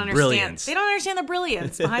understand the brilliance. They don't understand the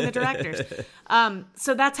brilliance behind the directors.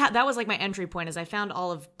 So that was, like, my entry point is I found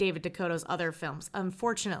all of David DeCoteau's other films.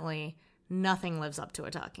 Unfortunately, nothing lives up to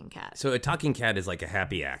a talking cat. So a talking cat is like a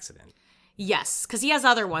happy accident. Yes, because he has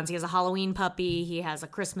other ones. He has a Halloween puppy. He has a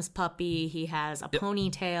Christmas puppy. He has a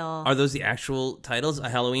ponytail. Are those the actual titles? A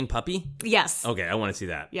Halloween puppy? Yes. Okay, I want to see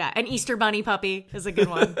that. Yeah, an Easter bunny puppy is a good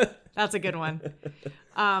one. That's a good one.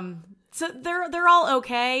 So they're all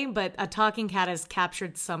okay, but a talking cat has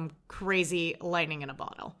captured some crazy lightning in a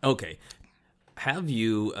bottle. Okay. Have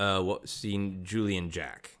you seen Julian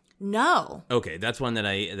Jack? No. Okay, that's one that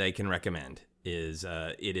I can recommend.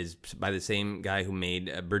 It is by the same guy who made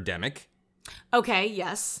Birdemic. Okay,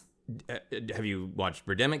 yes. Have you watched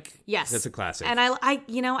Birdemic? Yes. That's a classic. And I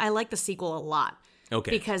like the sequel a lot. Okay.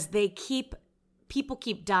 Because people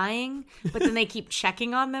keep dying, but then they keep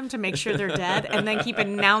checking on them to make sure they're dead and then keep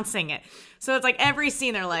announcing it. So it's like every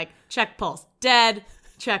scene they're like, check pulse, dead,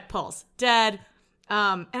 check pulse, dead.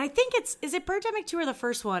 And I think is it Birdemic 2 or the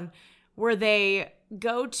first one where they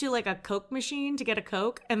go to like a Coke machine to get a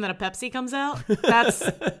Coke and then a Pepsi comes out? That's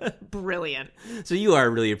brilliant. So you are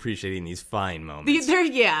really appreciating these fine moments.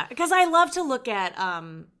 Yeah, because I love to look at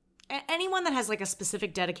anyone that has like a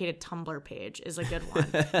specific dedicated Tumblr page is a good one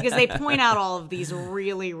because they point out all of these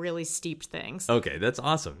really, really steep things. Okay, that's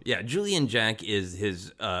awesome. Yeah, Julian Jack is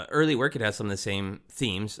his early work. It has some of the same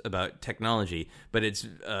themes about technology, but it's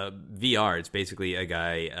VR. It's basically a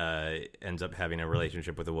guy ends up having a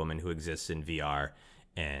relationship with a woman who exists in VR,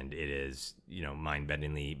 and it is,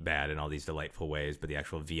 mind-bendingly bad in all these delightful ways, but the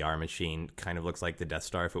actual VR machine kind of looks like the Death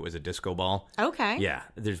Star if it was a disco ball. Okay. Yeah,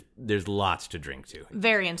 there's lots to drink to.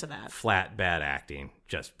 Very into that. Flat, bad acting,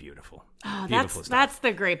 just beautiful. Oh, beautiful stuff. That's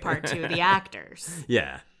the great part, too, the actors.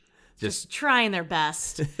 Yeah. Just trying their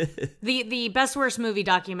best. The Best Worst Movie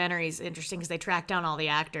documentary is interesting because they track down all the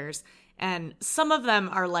actors. And some of them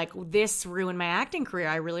are like, this ruined my acting career.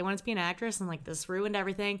 I really wanted to be an actress, and like this ruined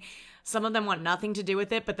everything. Some of them want nothing to do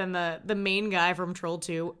with it, but then the main guy from Troll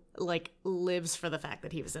 2 like lives for the fact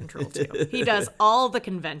that he was in Troll 2. He does all the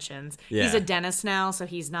conventions. Yeah. He's a dentist now, so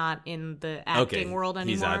he's not in the acting world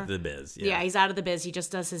anymore. He's out of the biz. Yeah, he's out of the biz. He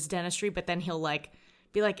just does his dentistry, but then he'll like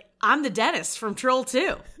be like, I'm the dentist from Troll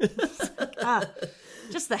 2.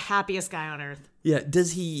 Just the happiest guy on earth. Yeah,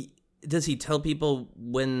 does he tell people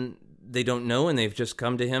when they don't know and they've just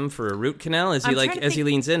come to him for a root canal? Is he like, as he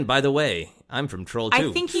leans in, by the way, I'm from Troll 2?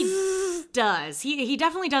 I think he does. He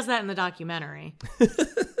definitely does that in the documentary.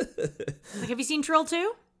 Like, have you seen Troll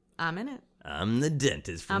 2? I'm in it. I'm the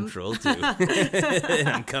dentist from Troll 2.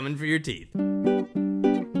 I'm coming for your teeth.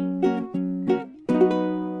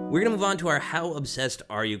 We're going to move on to our How Obsessed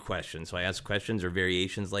Are You question. So I ask questions or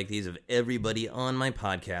variations like these of everybody on my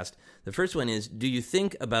podcast. The first one is, do you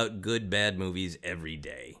think about good, bad movies every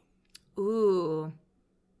day? Ooh,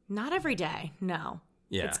 not every day, no.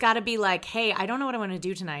 Yeah. It's got to be like, hey, I don't know what I want to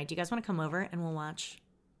do tonight. Do you guys want to come over and we'll watch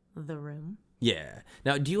The Room? Yeah.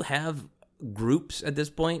 Now, do you have groups at this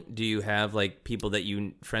point? Do you have like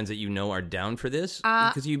friends that you know are down for this?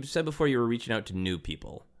 Because you said before you were reaching out to new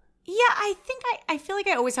people. Yeah, I think I feel like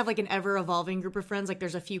I always have like an ever-evolving group of friends. Like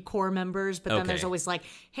there's a few core members, but then there's always like,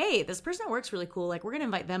 hey, this person at work's really cool. Like we're going to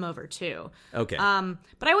invite them over too. Okay.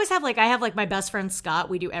 But I always have I have my best friend Scott.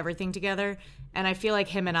 We do everything together. And I feel like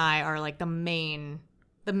him and I are like the main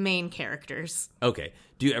characters. Okay.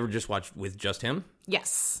 Do you ever just watch with just him?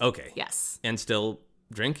 Yes. Okay. Yes. And still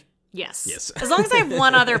drink? Yes. Yes. As long as I have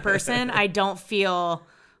one other person, I don't feel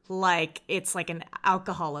like it's like an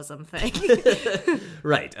alcoholism thing.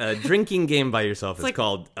 Right. A drinking game by yourself is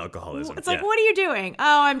called alcoholism. It's like, what are you doing?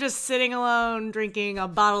 Oh, I'm just sitting alone, drinking a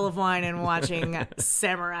bottle of wine and watching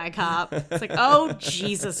Samurai Cop. It's like, oh,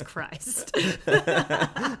 Jesus Christ. All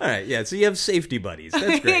right. Yeah. So you have safety buddies.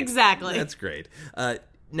 That's great. Exactly. That's great.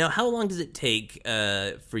 Now, how long does it take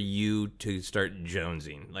for you to start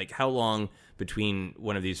jonesing? Like, how long between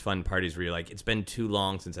one of these fun parties where you're like, it's been too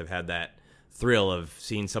long since I've had that thrill of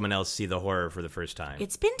seeing someone else see the horror for the first time?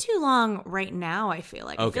 It's been too long right now, I feel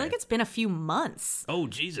like. Okay. I feel like it's been a few months. Oh,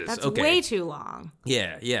 Jesus. That's way too long.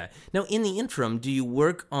 Yeah, yeah. Now, in the interim, do you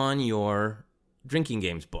work on your drinking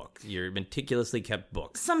games book, your meticulously kept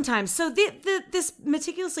book? Sometimes. So this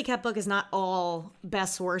meticulously kept book is not all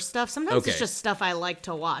best worst stuff. Sometimes it's just stuff I like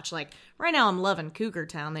to watch. Like right now I'm loving Cougar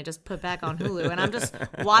Town. They just put back on Hulu and I'm just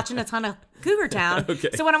watching a ton of Cougar Town. Okay.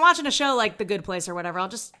 So when I'm watching a show like The Good Place or whatever, I'll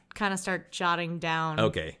just kind of start jotting down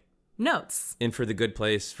notes. And for The Good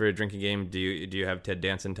Place, for a drinking game, do you have Ted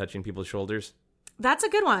Danson touching people's shoulders? That's a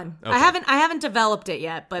good one. Okay. I haven't developed it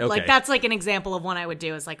yet, but like that's like an example of one I would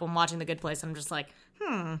do. Is like when watching The Good Place, I'm just like,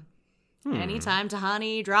 anytime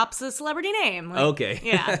Tahani drops a celebrity name. Like, okay.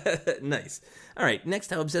 Yeah. Nice. All right.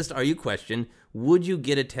 Next, how obsessed are you question? Would you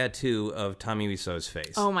get a tattoo of Tommy Wiseau's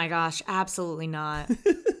face? Oh my gosh, absolutely not.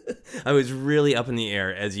 I was really up in the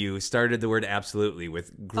air as you started the word absolutely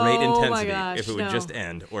with great intensity. Gosh, if it would just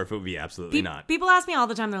end or if it would be absolutely not. People ask me all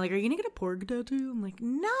the time, they're like, are you going to get a porg tattoo? I'm like,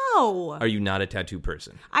 no. Are you not a tattoo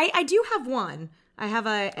person? I do have one. I have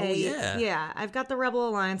yeah, I've got the Rebel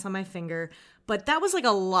Alliance on my finger, but that was like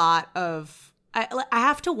a lot of, I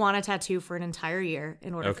have to want a tattoo for an entire year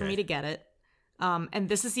in order for me to get it. And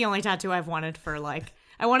this is the only tattoo I've wanted for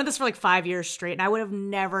I wanted this for 5 years straight and I would have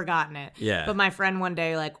never gotten it. Yeah. But my friend one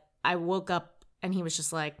day, I woke up and he was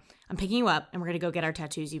just like, I'm picking you up and we're going to go get our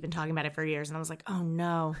tattoos. You've been talking about it for years. And I was like, oh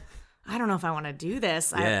no, I don't know if I want to do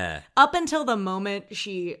this. Yeah. Up until the moment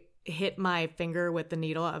she hit my finger with the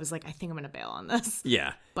needle, I was like, I think I'm going to bail on this.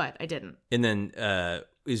 Yeah. But I didn't. And then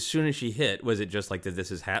as soon as she hit, was it just like that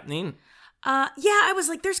this is happening? Yeah, I was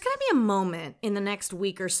like, there's going to be a moment in the next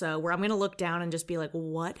week or so where I'm going to look down and just be like,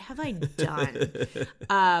 what have I done?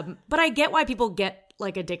 But I get why people get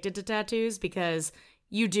addicted to tattoos because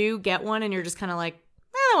you do get one and you're just kind of like,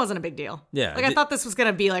 that wasn't a big deal. Yeah. I thought this was going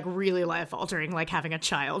to be really life altering, like having a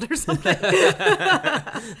child or something.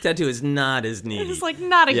 Tattoo is not as neat. It's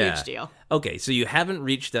not a huge deal. Okay, so you haven't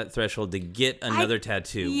reached that threshold to get another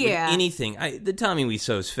tattoo. Yeah. With anything. The Tommy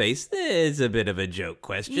Wiseau's face is a bit of a joke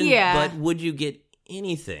question. Yeah. But would you get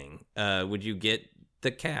anything? Would you get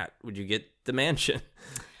the cat? Would you get the mansion?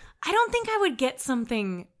 I don't think I would get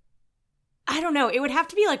something... I don't know. It would have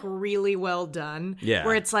to be really well done. Yeah.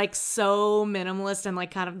 Where it's so minimalist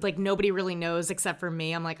and kind of nobody really knows except for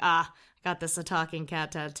me. I'm like, I got this a talking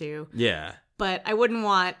cat tattoo. Yeah. But I wouldn't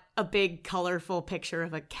want a big colorful picture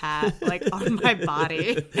of a cat on my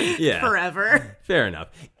body forever. Fair enough.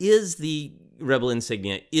 Is the Rebel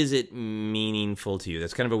insignia, is it meaningful to you?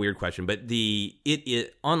 That's kind of a weird question, but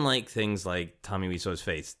it unlike things like Tommy Wiseau's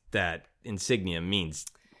face, that insignia means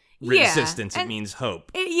resistance, it means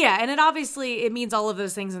hope. And it obviously, it means all of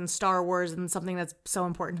those things in Star Wars and something that's so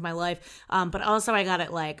important to my life. But also I got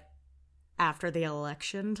it after the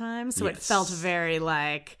election time. So it felt very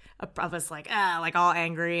I was all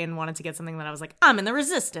angry and wanted to get something that I was like, I'm in the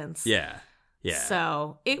resistance. Yeah. Yeah.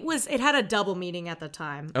 So it had a double meaning at the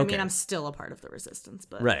time. Okay. I mean, I'm still a part of the resistance,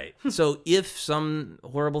 but. Right. So if some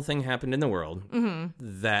horrible thing happened in the world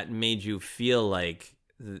that made you feel like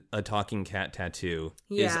a talking cat tattoo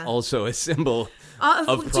is also a symbol of pride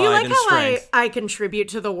and strength. Do you like how I contribute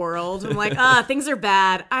to the world? I'm like, things are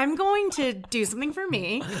bad. I'm going to do something for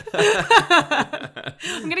me.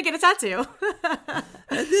 I'm going to get a tattoo.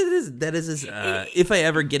 That is if I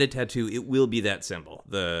ever get a tattoo, it will be that symbol,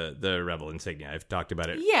 the rebel insignia. I've talked about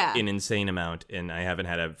it an insane amount, and I haven't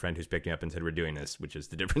had a friend who's picked me up and said we're doing this, which is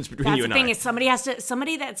the difference between you and I. That's the thing is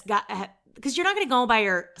somebody that's got, because you're not going to go by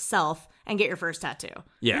yourself and get your first tattoo.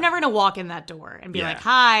 Yeah. You're never going to walk in that door and be like,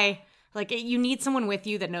 hi. Like, you need someone with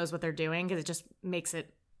you that knows what they're doing, because it just makes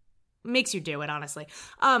you do it, honestly.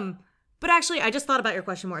 But actually, I just thought about your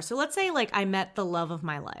question more. So let's say, like, I met the love of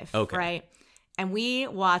my life, right? And we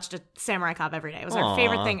watched a Samurai Cop every day. It was our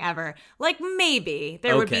favorite thing ever. Like, maybe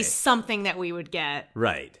there would be something that we would get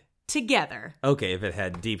together. Okay, if it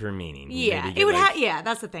had deeper meaning. Yeah, it would have. Yeah,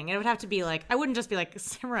 that's the thing. It would have to be like, I wouldn't just be like,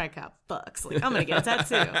 Samurai Cop bucks. Like, I'm gonna get a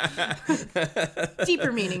tattoo.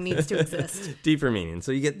 Deeper meaning needs to exist. Deeper meaning.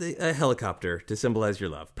 So you get a helicopter to symbolize your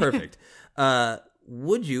love. Perfect.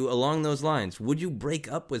 Would you, along those lines, would you break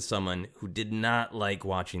up with someone who did not like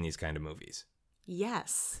watching these kind of movies?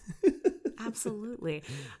 Yes, absolutely.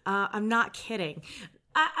 I'm not kidding.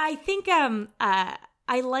 I think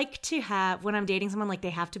I like to have, when I'm dating someone, like, they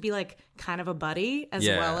have to be like kind of a buddy as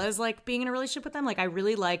well as like being in a relationship with them. Like, I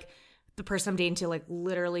really like the person I'm dating to like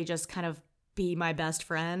literally just kind of be my best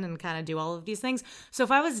friend and kind of do all of these things. So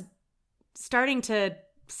if I was starting to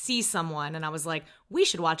see someone and I was like, we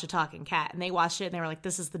should watch A Talking Cat, and they watched it and they were like,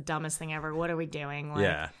 this is the dumbest thing ever. What are we doing?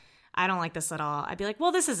 Like, I don't like this at all. I'd be like,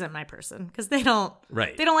 well, this isn't my person, because they don't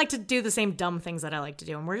like to do the same dumb things that I like to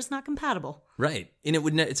do, and we're just not compatible. Right. And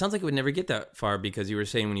it sounds like it would never get that far, because you were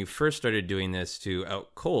saying when you first started doing this to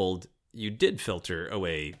Out Cold, you did filter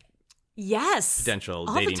away potential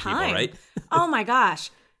dating people, right? Oh my gosh.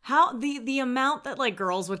 How the amount that like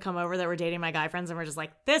girls would come over that were dating my guy friends and we're just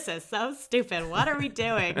like, this is so stupid. What are we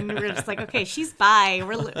doing? And we're just like, okay, she's bi.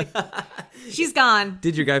 She's gone.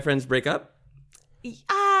 Did your guy friends break up? Yeah,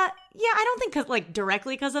 I don't think like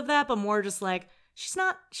directly because of that, but more just like she's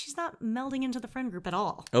not melding into the friend group at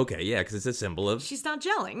all. Okay, yeah, because it's a symbol of she's not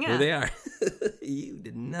gelling. Yeah, who they are. You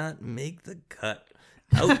did not make the cut.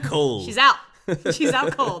 Out cold. She's out. She's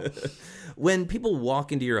out cold. When people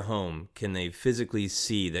walk into your home, can they physically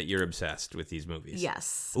see that you're obsessed with these movies?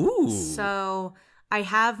 Yes. Ooh. So I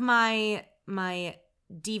have my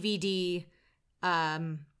DVD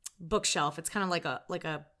bookshelf. It's kind of like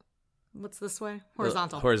a what's this way?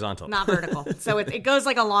 Horizontal. Horizontal. Not vertical. So it goes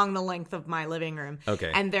like along the length of my living room.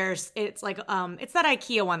 Okay. And it's like it's that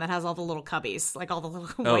IKEA one that has all the little cubbies, like all the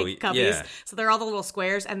little white cubbies. Yeah. So they're all the little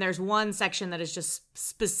squares, and there's one section that is just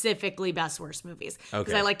specifically best worst movies. Okay.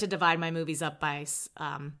 Because I like to divide my movies up by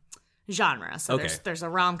genre. So there's a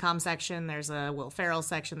rom-com section, there's a Will Ferrell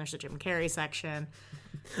section, there's a Jim Carrey section.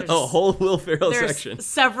 A whole Will Ferrell section. There's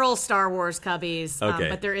several Star Wars cubbies,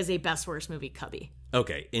 but there is a best worst movie cubby.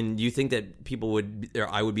 Okay, and you think that people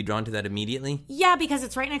I would be drawn to that immediately? Yeah, because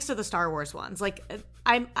it's right next to the Star Wars ones. Like,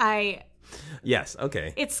 Yes,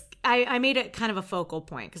 okay. I made it kind of a focal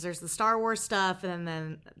point, because there's the Star Wars stuff, and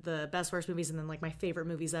then the best worst movies, and then like my favorite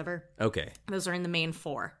movies ever. Okay. Those are in the main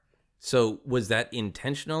 4. So was that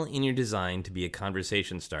intentional in your design to be a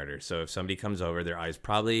conversation starter? So if somebody comes over, their eyes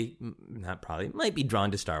might be drawn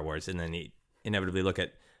to Star Wars, and then they inevitably look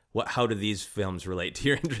at how do these films relate to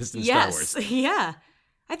your interest in Star Wars? Yes, yeah.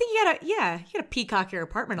 I think you gotta peacock your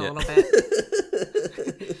apartment a little bit.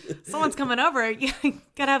 Someone's coming over, you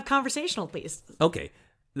gotta have conversational piece. Okay.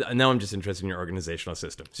 Now I'm just interested in your organizational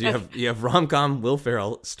system. So you have rom-com, Will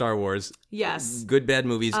Ferrell, Star Wars, yes, good bad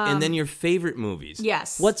movies, and then your favorite movies.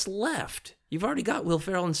 Yes. What's left? You've already got Will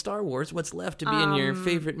Ferrell and Star Wars. What's left to be in your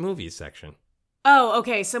favorite movies section? Oh,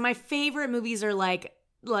 okay. So my favorite movies are like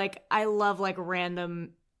I love like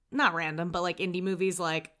not random, but like indie movies.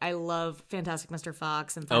 Like I love Fantastic Mr.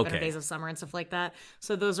 Fox and 500 Days of Summer and stuff like that.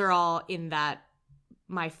 So those are all in that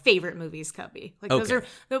my favorite movies cubby. Like those are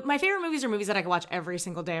my favorite movies are movies that I can watch every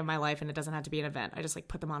single day of my life, and it doesn't have to be an event. I just like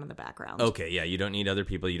put them on in the background. Okay, yeah, you don't need other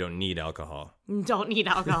people. You don't need alcohol. Don't need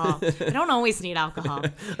alcohol. I don't always need alcohol.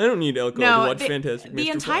 I don't need alcohol to watch Fantastic Mr. Fox. The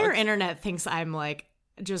entire internet thinks I'm like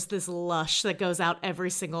just this lush that goes out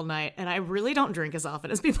every single night, and I really don't drink as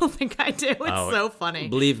often as people think I do. It's so funny.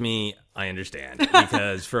 Believe me, I understand,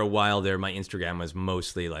 because for a while there, my Instagram was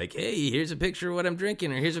mostly like, hey, here's a picture of what I'm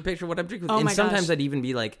drinking, or here's a picture of what I'm drinking. And sometimes I'd even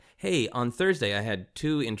be like, hey, on Thursday I had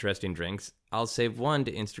 2 interesting drinks. I'll save one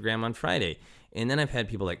to Instagram on Friday. And then I've had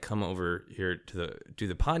people like come over here to do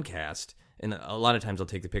the podcast, and a lot of times I'll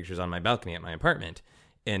take the pictures on my balcony at my apartment.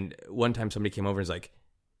 And one time somebody came over and was like,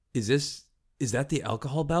 is that the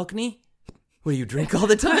alcohol balcony? What, do you drink all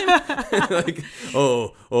the time? Like,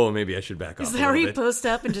 oh, maybe I should back off. Is that where you post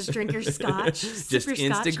up and just drink your scotch? Just your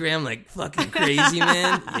Instagram scotch? Like fucking crazy,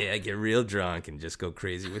 man. Yeah, I get real drunk and just go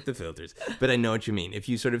crazy with the filters. But I know what you mean. If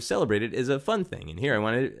you sort of celebrate it as a fun thing. And here I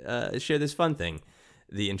want to share this fun thing.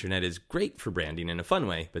 The internet is great for branding in a fun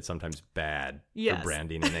way, but sometimes bad for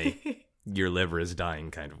branding in a your liver is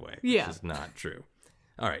dying kind of way. Yeah. Which is not true.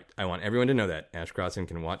 All right, I want everyone to know that Ash Crossan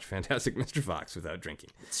can watch Fantastic Mr. Fox without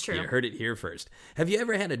drinking. It's true. You heard it here first. Have you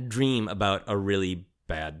ever had a dream about a really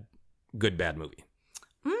bad movie?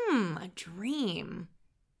 A dream.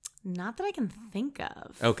 Not that I can think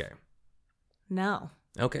of. Okay. No.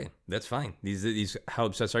 Okay, that's fine. These how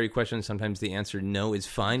obsessed are you questions, sometimes the answer no is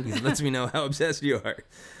fine because it lets me know how obsessed you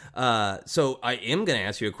are. So I am going to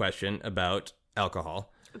ask you a question about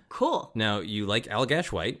alcohol. Cool. Now, you like Allagash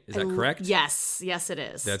White, is that correct? Yes, it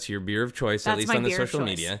is. That's your beer of choice, at least on the social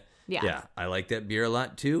media. Yeah, I like that beer a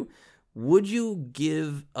lot too. Would you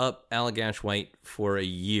give up Allagash White for a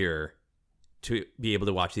year to be able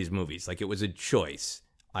to watch these movies? Like it was a choice.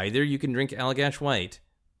 Either you can drink Allagash White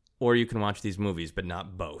or you can watch these movies, but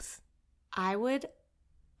not both. I would,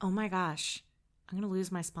 oh my gosh, I'm going to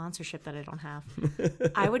lose my sponsorship that I don't have.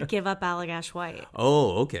 I would give up Allagash White.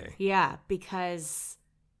 Oh, okay. Yeah, because...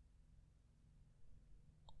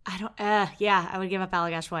 I would give up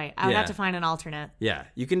Allagash White. I would have to find an alternate. Yeah,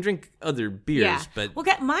 you can drink other beers, but... Well,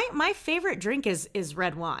 my favorite drink is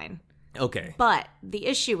red wine. Okay. But the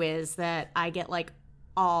issue is that I get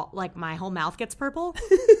my whole mouth gets purple.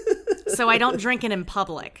 So I don't drink it in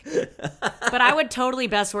public. But I would totally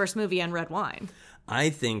best worst movie on red wine. I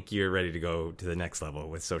think you're ready to go to the next level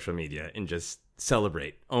with social media and just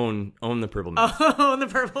celebrate. Own the purple mouth. Own the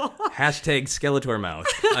purple. Hashtag Skeletor mouth.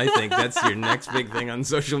 I think that's your next big thing on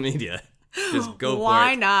social media. Just go for it.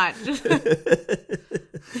 Why not?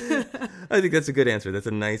 I think that's a good answer. That's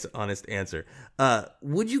a nice, honest answer.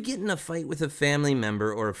 Would you get in a fight with a family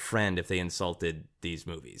member or a friend if they insulted these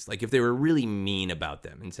movies? Like if they were really mean about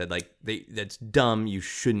them and said, like, that's dumb, you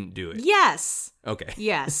shouldn't do it. Yes. Okay.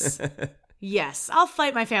 Yes. Yes, I'll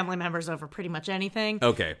fight my family members over pretty much anything.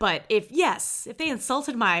 Okay. But if they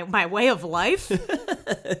insulted my way of life,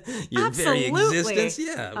 your absolutely. very existence,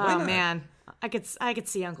 yeah. Why not? Man, I could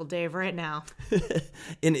see Uncle Dave right now.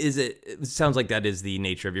 And it sounds like that is the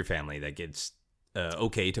nature of your family, that it's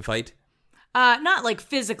okay to fight? Not like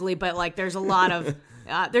physically, but like there's a lot of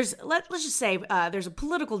let's just say there's a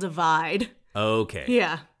political divide. Okay.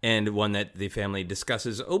 Yeah. And one that the family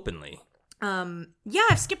discusses openly. Yeah,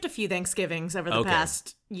 I've skipped a few Thanksgivings over the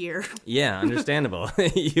past year. Yeah, understandable.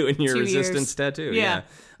 You and your 2 resistance years. tattoo. Yeah,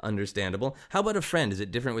 understandable. How about a friend? Is it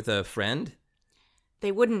different with a friend?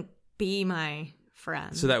 They wouldn't be my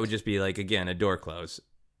friend. So that would just be like, again, a door close.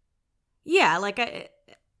 Yeah,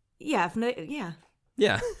 yeah.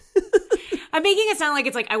 I'm making it sound like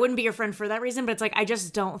it's like I wouldn't be your friend for that reason, but it's like I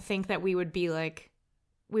just don't think that we would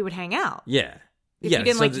hang out. Yeah. If you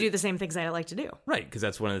didn't like to do the same things I like to do. Right, because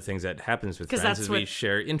that's one of the things that happens with friends is we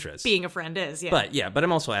share interests. Being a friend is, yeah. But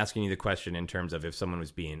I'm also asking you the question in terms of if someone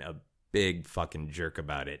was being a big fucking jerk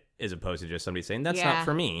about it, as opposed to just somebody saying, that's not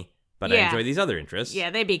for me, but I enjoy these other interests.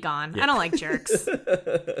 Yeah, they'd be gone. Yeah. I don't like jerks.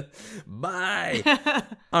 Bye.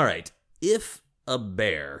 All right. If a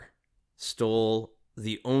bear stole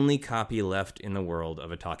the only copy left in the world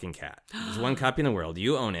of a talking cat, there's one copy in the world,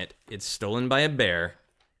 you own it, it's stolen by a bear,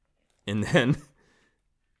 and then...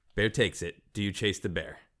 bear takes it. Do you chase the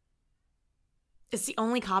bear? It's the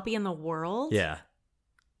only copy in the world? Yeah.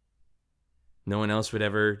 No one else would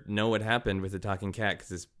ever know what happened with the talking cat because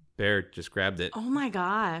this bear just grabbed it. Oh my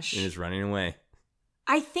gosh. And is running away.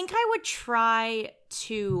 I think I would try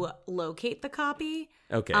to locate the copy.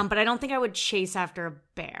 Okay. But I don't think I would chase after a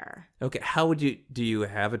bear. Okay. How would you... do you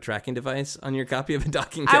have a tracking device on your copy of a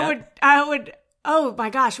talking cat? I would... Oh my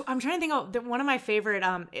gosh, I'm trying to think of one of my favorite.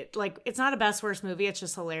 It's not a best worst movie. It's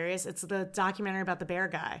just hilarious. It's the documentary about the bear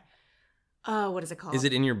guy. Oh, what is it called? Is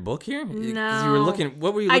it in your book here? No. You were looking.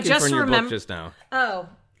 What were you looking for in your book just now? Oh,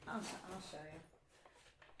 I'll show you.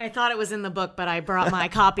 I thought it was in the book, but I brought my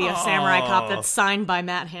copy of Samurai Cop that's signed by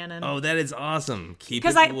Matt Hannon. Oh, that is awesome. Keep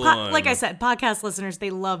it warm. Like I said, podcast listeners, they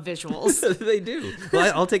love visuals. They do.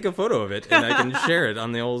 Well, I'll take a photo of it and I can share it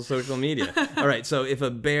on the old social media. All right. So if a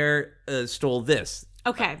bear stole this.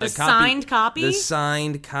 Okay. The signed copy? The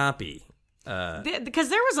signed copy. Because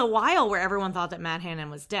there was a while where everyone thought that Matt Hannon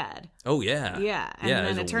was dead. Oh, yeah. Yeah. And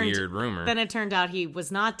then it turned, weird rumor. Then it turned out he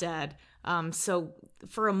was not dead. So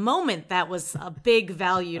for a moment, that was a big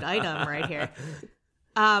valued item right here.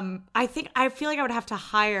 I feel like I would have to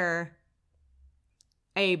hire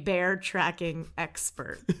a bear tracking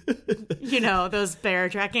expert. Those bear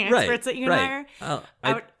tracking experts that you can hire.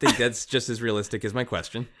 I think that's just as realistic as my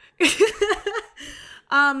question.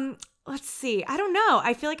 Let's see. I don't know.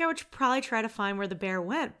 I feel like I would probably try to find where the bear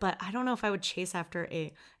went, but I don't know if I would chase after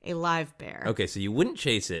a live bear. Okay, so you wouldn't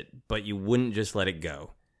chase it, but you wouldn't just let it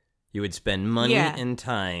go. You would spend money and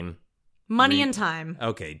time. Money and time.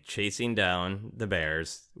 Okay, chasing down the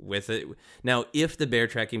bears with it. Now, if the bear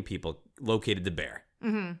tracking people located the bear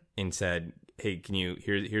and said, "Hey, can you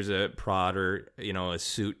here's a prod or a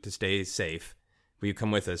suit to stay safe. Will you come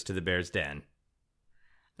with us to the bear's den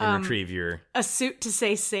and retrieve your a suit to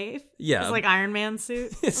stay safe?" Yeah, it's like Iron Man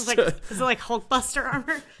suit. Is it like Hulkbuster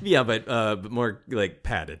armor? Yeah, but more like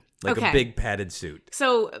padded, like a big padded suit.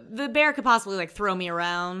 So the bear could possibly like throw me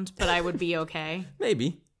around, but I would be okay.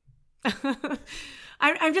 Maybe.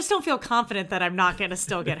 I just don't feel confident that I'm not going to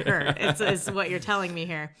still get hurt. It's what you're telling me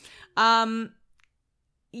here.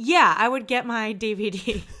 Yeah, I would get my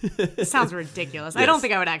DVD. It sounds ridiculous. Yes. I don't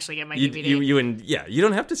think I would actually get my DVD. You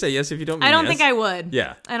don't have to say yes if you don't mean I don't yes. think I would.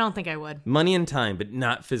 Yeah. I don't think I would. Money and time, but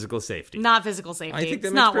not physical safety. Not physical safety. I think that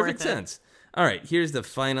it's makes not perfect worth sense. All right, here's the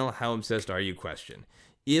final how obsessed are you question.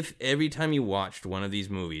 If every time you watched one of these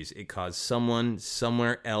movies, it caused someone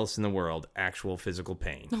somewhere else in the world actual physical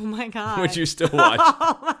pain. Oh my God. Would you still watch?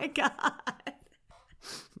 Oh my God.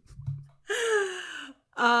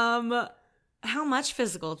 How much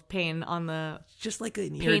physical pain on the just like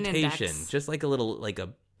an pain irritation, index? Just like a little, like a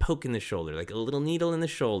poke in the shoulder, like a little needle in the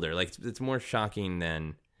shoulder. Like it's more shocking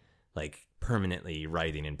than like permanently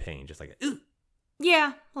writhing in pain. Just like, ooh.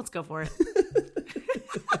 Yeah, let's go for it.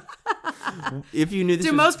 If you knew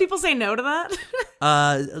this, most people say no to that?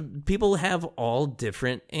 People have all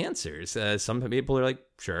different answers. Some people are like,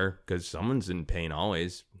 sure, because someone's in pain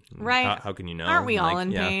always. Right. How can you know? Aren't we all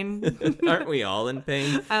in pain? Aren't we all in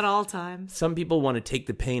pain? At all times. Some people want to take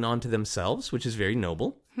the pain onto themselves, which is very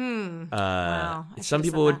noble. Wow. Some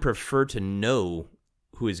people would prefer to know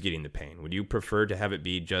who is getting the pain. Would you prefer to have it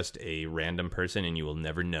be just a random person and you will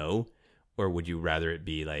never know? Or would you rather it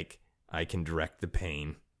be like, I can direct the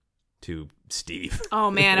pain to Steve? Oh,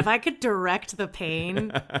 man, if I could direct the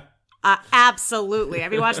pain, absolutely. I'd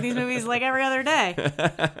be watching these movies like every other day.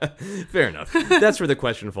 Fair enough. That's where the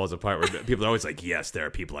question falls apart, where people are always like, yes, there are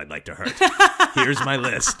people I'd like to hurt. Here's my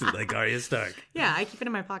list, like Arya Stark. Yeah, I keep it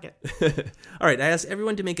in my pocket. All right, I asked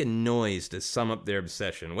everyone to make a noise to sum up their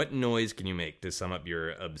obsession. What noise can you make to sum up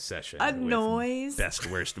your obsession? A noise? Best,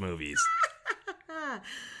 worst movies.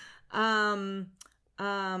 I'm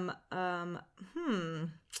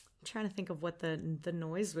trying to think of what the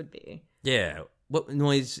noise would be. Yeah. What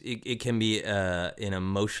noise? It can be an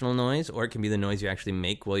emotional noise, or it can be the noise you actually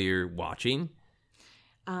make while you're watching.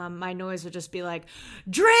 My noise would just be like,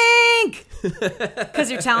 drink! Because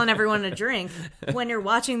you're telling everyone to drink when you're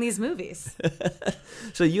watching these movies.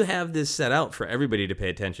 So you have this set out for everybody to pay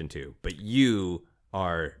attention to, but you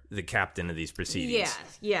are the captain of these proceedings.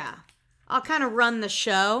 Yeah. I'll kind of run the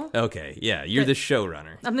show. Okay, yeah, you're the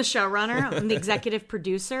showrunner. I'm the showrunner. I'm the executive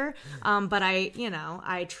producer. But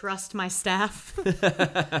I trust my staff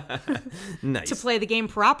nice. to play the game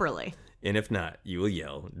properly. And if not, you will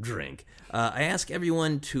yell, drink. I ask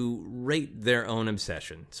everyone to rate their own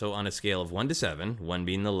obsession. So on a scale of 1 to 7, 1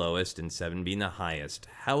 being the lowest and 7 being the highest,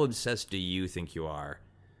 how obsessed do you think you are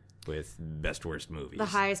with best worst movies? The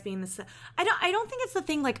highest being the I don't think it's the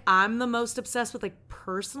thing like I'm the most obsessed with, like,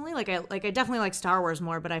 personally. Like I definitely like Star Wars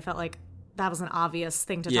more, but I felt like that was an obvious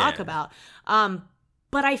thing to talk about.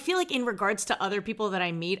 But I feel like in regards to other people that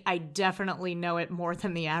I meet, I definitely know it more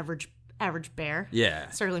than the average bear.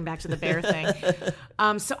 Yeah. Circling back to the bear thing.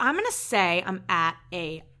 So I'm gonna say I'm at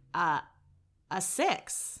a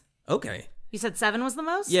 6. Okay. You said 7 was the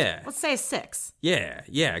most? Yeah. Let's say a 6. Yeah,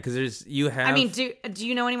 because you have... I mean, do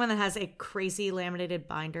you know anyone that has a crazy laminated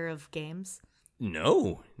binder of games?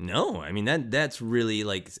 No. I mean, that's really,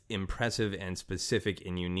 like, impressive and specific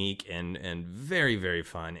and unique and very, very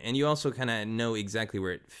fun. And you also kind of know exactly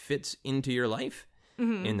where it fits into your life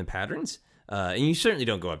in the patterns. And you certainly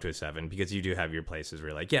don't go up to a 7 because you do have your places where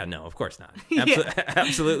you're like, yeah, no, of course not.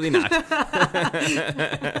 Absolutely not.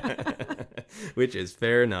 Which is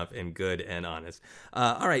fair enough and good and honest.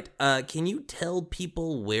 All right. Can you tell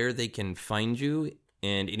people where they can find you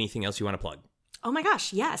and anything else you want to plug? Oh my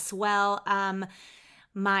gosh, yes. Well,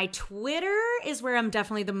 my Twitter is where I'm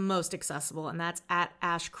definitely the most accessible, and that's at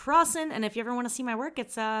Ash Crossan. And if you ever want to see my work,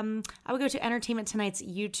 it's I would go to Entertainment Tonight's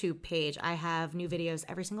YouTube page. I have new videos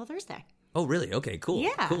every single Thursday. Oh, really? Okay, cool.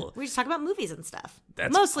 Yeah. Cool. We just talk about movies and stuff.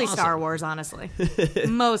 That's mostly awesome. Star Wars, honestly.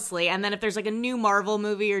 Mostly. And then if there's like a new Marvel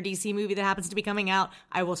movie or DC movie that happens to be coming out,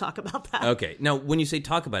 I will talk about that. Okay. Now, when you say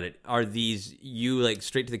talk about it, are these you like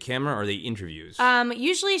straight to the camera or are they interviews?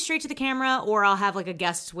 Usually straight to the camera, or I'll have like a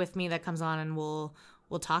guest with me that comes on and we'll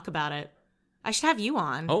talk about it. I should have you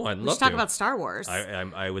on. Oh, I'd love to. We should talk about Star Wars.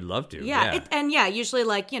 I would love to. Yeah. Usually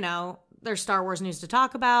like, there's Star Wars news to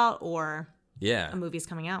talk about, or yeah, a movie's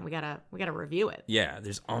coming out. We gotta review it. Yeah,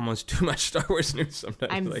 there's almost too much Star Wars news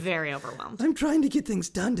sometimes. I'm very overwhelmed. I'm trying to get things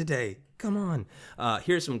done today. Come on.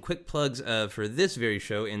 Here's some quick plugs for this very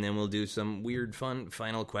show, and then we'll do some weird, fun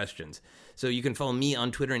final questions. So you can follow me on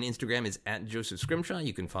Twitter and Instagram is @JosephScrimshaw.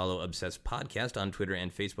 You can follow Obsessed Podcast on Twitter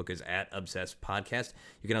and Facebook is @ObsessedPodcast.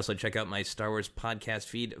 You can also check out my Star Wars podcast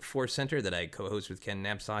feed, Force Center, that I co-host with Ken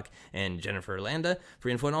Knapsack and Jennifer Landa. For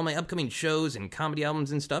info on all my upcoming shows and comedy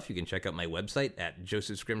albums and stuff, you can check out my website at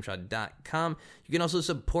josephscrimshaw.com. You can also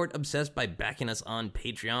support Obsessed by backing us on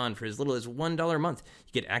Patreon for as little as $1 a month.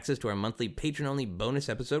 You get access to our monthly patron-only bonus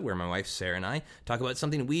episode where my wife Sarah and I talk about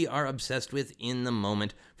something we are obsessed with in the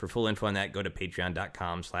moment. For full info on that, go to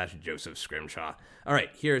patreon.com/Joseph Scrimshaw. All right,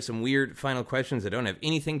 here are some weird final questions that don't have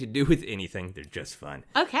anything to do with anything. They're just fun.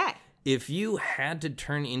 Okay. If you had to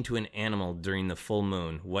turn into an animal during the full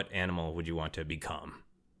moon, what animal would you want to become?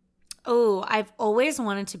 Oh, I've always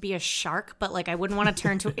wanted to be a shark, but like I wouldn't want to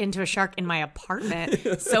turn into a shark in my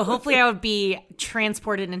apartment. So hopefully I would be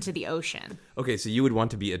transported into the ocean. Okay, so you would want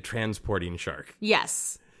to be a transporting shark.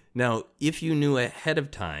 Yes. Now, if you knew ahead of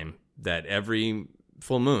time that every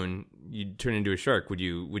full moon you'd turn into a shark, would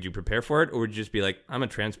you prepare for it, or would you just be like, I'm a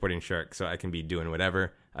transporting shark, so I can be doing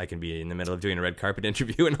whatever? I can be in the middle of doing a red carpet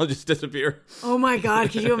interview and I'll just disappear. Oh my God,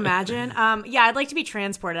 could you imagine? Yeah, I'd like to be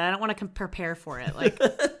transported. I don't want to prepare for it. Like,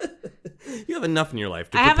 you have enough in your life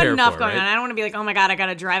to prepare for. I have enough going right? on. I don't want to be like, oh my God, I got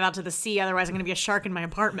to drive out to the sea, otherwise I'm going to be a shark in my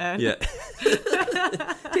apartment. Yeah.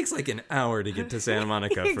 It takes like an hour to get to Santa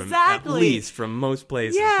Monica exactly. At least from most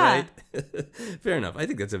places, yeah. right? Fair enough. I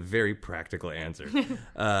think that's a very practical answer.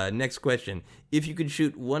 Next question. If you could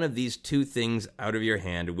shoot one of these two things out of your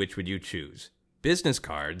hand, which would you choose? Business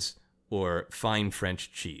cards or fine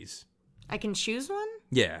French cheese? I can choose one?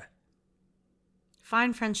 Yeah.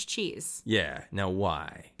 Fine French cheese. Yeah. Now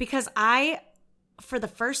why? Because for the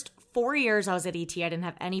first 4 years I was at ET, I didn't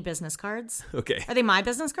have any business cards. Okay. Are they my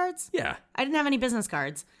business cards? Yeah. I didn't have any business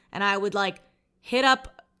cards. And I would like hit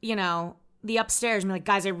up, the upstairs and be like,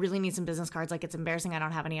 guys, I really need some business cards. Like, it's embarrassing I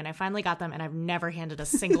don't have any. And I finally got them, and I've never handed a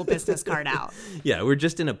single business card out. Yeah, we're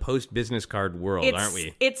just in a post-business card world, aren't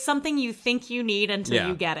we? It's something you think you need until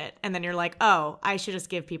you get it. And then you're like, oh, I should just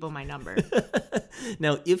give people my number.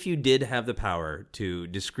 Now, if you did have the power to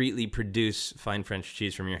discreetly produce fine French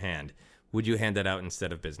cheese from your hand, would you hand that out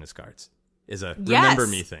instead of business cards? Is a remember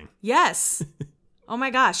me thing. Yes. Oh my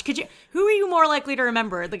gosh. Who are you more likely to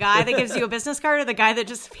remember? The guy that gives you a business card or the guy that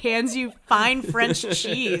just hands you fine French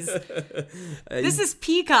cheese? This is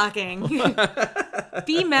peacocking.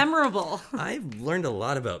 Be memorable. I've learned a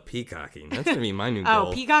lot about peacocking. That's going to be my new goal.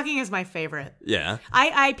 Oh, peacocking is my favorite. Yeah.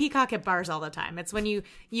 I peacock at bars all the time. It's when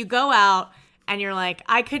you go out and you're like,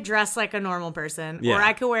 I could dress like a normal person or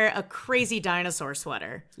I could wear a crazy dinosaur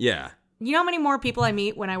sweater. Yeah. You know how many more people I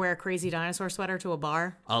meet when I wear a crazy dinosaur sweater to a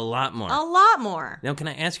bar? A lot more. A lot more. Now, can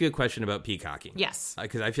I ask you a question about peacocking? Yes.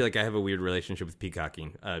 Because I feel like I have a weird relationship with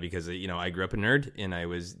peacocking because, I grew up a nerd and I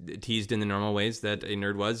was teased in the normal ways that a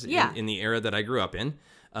nerd was in the era that I grew up in.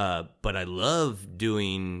 But I love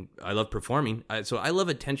performing. So I love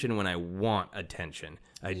attention when I want attention.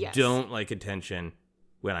 I don't like attention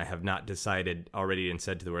when I have not decided already and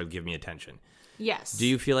said to the world, give me attention. Yes. Do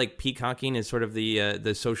you feel like peacocking is sort of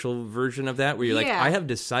the social version of that, where you're like, I have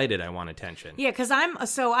decided I want attention? Yeah, because I'm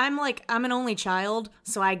an only child,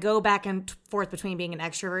 so I go back and forth between being an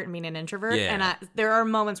extrovert and being an introvert. Yeah. And there are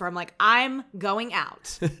moments where I'm like, I'm going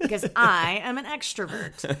out because I am an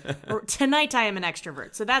extrovert. Or tonight I am an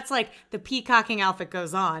extrovert. So that's like the peacocking outfit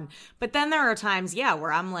goes on. But then there are times,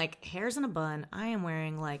 where I'm like, hairs in a bun. I am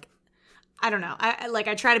wearing like, I don't know.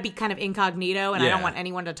 I try to be kind of incognito, and I don't want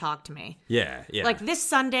anyone to talk to me. Yeah, yeah. Like this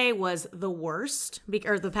Sunday was the worst,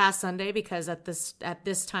 or the past Sunday, because at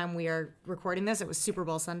this time we are recording this, it was Super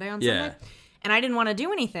Bowl Sunday on Sunday, and I didn't want to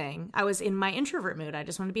do anything. I was in my introvert mood. I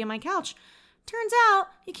just wanted to be on my couch. Turns out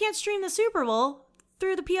you can't stream the Super Bowl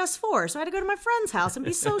through the PS4, so I had to go to my friend's house and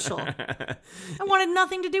be social. I wanted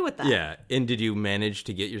nothing to do with that. Yeah, and did you manage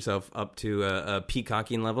to get yourself up to a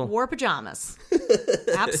peacocking level? Wore pajamas.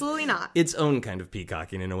 Absolutely not. Its own kind of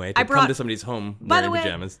peacocking in a way. Come to somebody's home wearing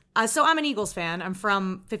pajamas. So I'm an Eagles fan. I'm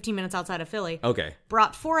from 15 minutes outside of Philly. Okay.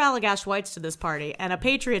 Brought 4 Allagash Whites to this party, and a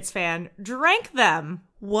Patriots fan drank them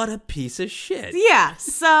What a piece of shit. Yeah.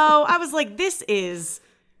 So I was like, this is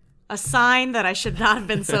a sign that I should not have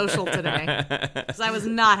been social today, because I was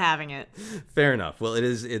not having it. Fair enough. Well,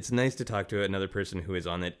 it's nice to talk to another person who is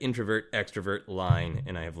on that introvert-extrovert line,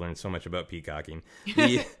 and I have learned so much about peacocking.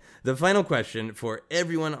 The final question for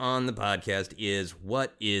everyone on the podcast is,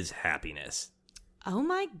 what is happiness? Oh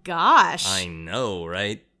my gosh. I know,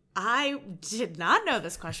 right? I did not know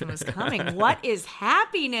this question was coming. What is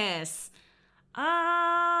happiness?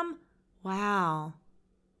 Wow.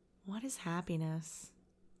 What is happiness?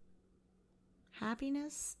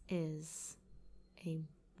 Happiness is a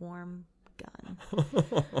warm gun.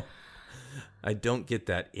 I don't get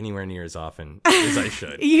that anywhere near as often as I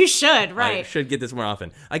should. You should, right. I should get this more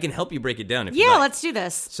often. I can help you break it down if you like. Yeah, let's do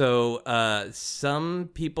this. So some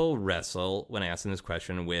people wrestle when I ask them this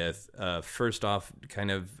question with, first off, kind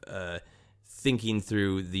of thinking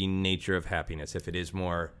through the nature of happiness. If it is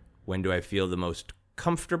more, when do I feel the most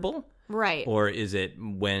comfortable? Right. Or is it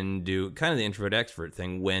kind of the introvert-extrovert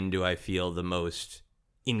thing, when do I feel the most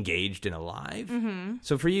engaged and alive? Mm-hmm.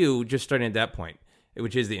 So for you, just starting at that point,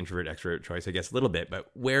 which is the introvert-extrovert choice, I guess, a little bit,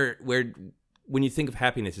 but where when you think of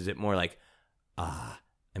happiness, is it more like, I'm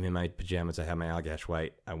in my pajamas, I have my Allagash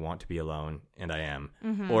White, I want to be alone, and I am?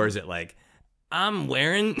 Mm-hmm. Or is it like, I'm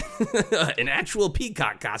wearing an actual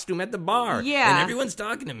peacock costume at the bar, and everyone's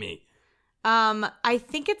talking to me? I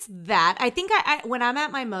think it's that. I think I when I'm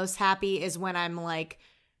at my most happy is when I'm like,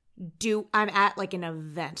 I'm at like an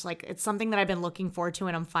event. Like, it's something that I've been looking forward to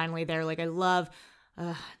and I'm finally there. Like, I love,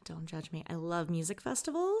 don't judge me, I love music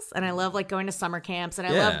festivals, and I love like going to summer camps, and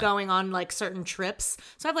I love going on like certain trips.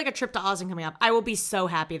 So I have like a trip to Austin coming up. I will be so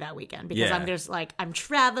happy that weekend because I'm just like, I'm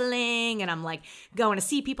traveling and I'm like going to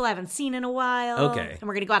see people I haven't seen in a while. Okay. And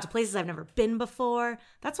we're going to go out to places I've never been before.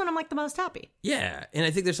 That's when I'm like the most happy. Yeah. And I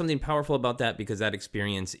think there's something powerful about that, because that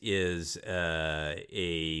experience is this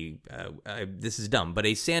is dumb, but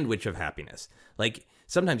a sandwich of happiness. Like,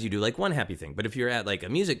 sometimes you do like one happy thing, but if you're at like a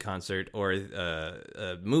music concert or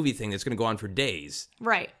a movie thing that's going to go on for days,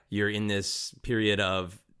 right? You're in this period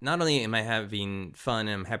of, not only am I having fun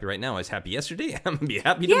and I'm happy right now, I was happy yesterday, I'm going to be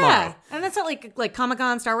happy tomorrow. Yeah, and that's not like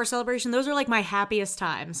Comic-Con, Star Wars Celebration. Those are like my happiest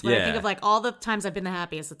times. When I think of like all the times I've been the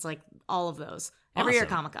happiest, it's like all of those. Every year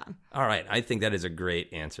Comic-Con. All right. I think that is a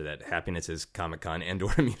great answer, that happiness is Comic-Con and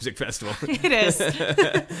or a music festival. It is.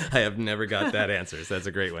 I have never got that answer, so that's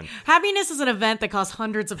a great one. Happiness is an event that costs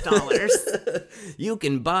hundreds of dollars. You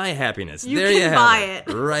can buy happiness. You can buy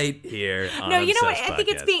it. Right here on No, you know what? Obsessed I think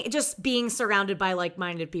Podcast. it's being surrounded by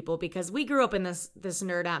like-minded people, because we grew up in this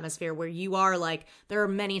nerd atmosphere where you are like, there are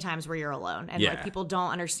many times where you're alone and like people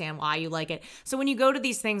don't understand why you like it. So when you go to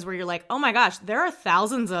these things where you're like, oh my gosh, there are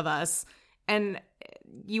thousands of us, and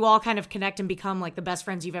you all kind of connect and become like the best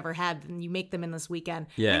friends you've ever had, and you make them in this weekend.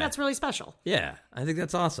 Yeah. I think that's really special. Yeah, I think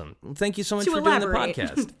that's awesome. Well, thank you so much for doing the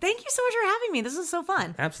podcast. Thank you so much for having me. This is so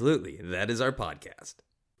fun. Absolutely. That is our podcast.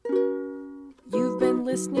 You've been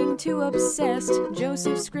listening to Obsessed.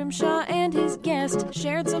 Joseph Scrimshaw and his guest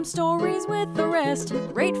shared some stories with the rest.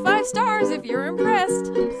 Rate 5 stars if you're impressed.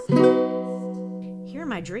 Here are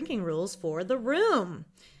my drinking rules for The Room.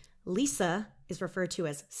 Lisa is referred to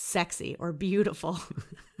as sexy or beautiful.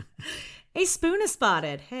 A spoon is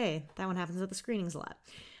spotted. Hey, that one happens at the screenings a lot.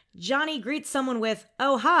 Johnny greets someone with,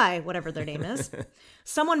 oh, hi, whatever their name is.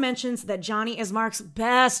 Someone mentions that Johnny is Mark's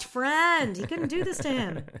best friend. He couldn't do this to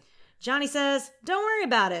him. Johnny says, don't worry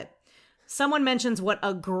about it. Someone mentions what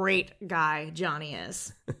a great guy Johnny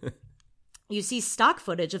is. You see stock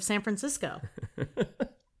footage of San Francisco.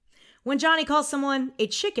 When Johnny calls someone a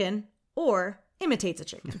chicken or imitates a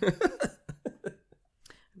chicken.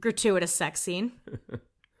 Gratuitous sex scene.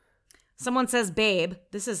 Someone says babe.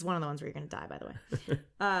 This is one of the ones where you're going to die, by the way.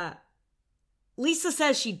 Lisa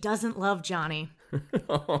says she doesn't love Johnny.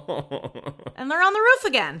 And they're on the roof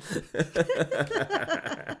again.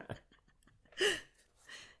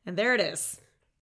 And there it is.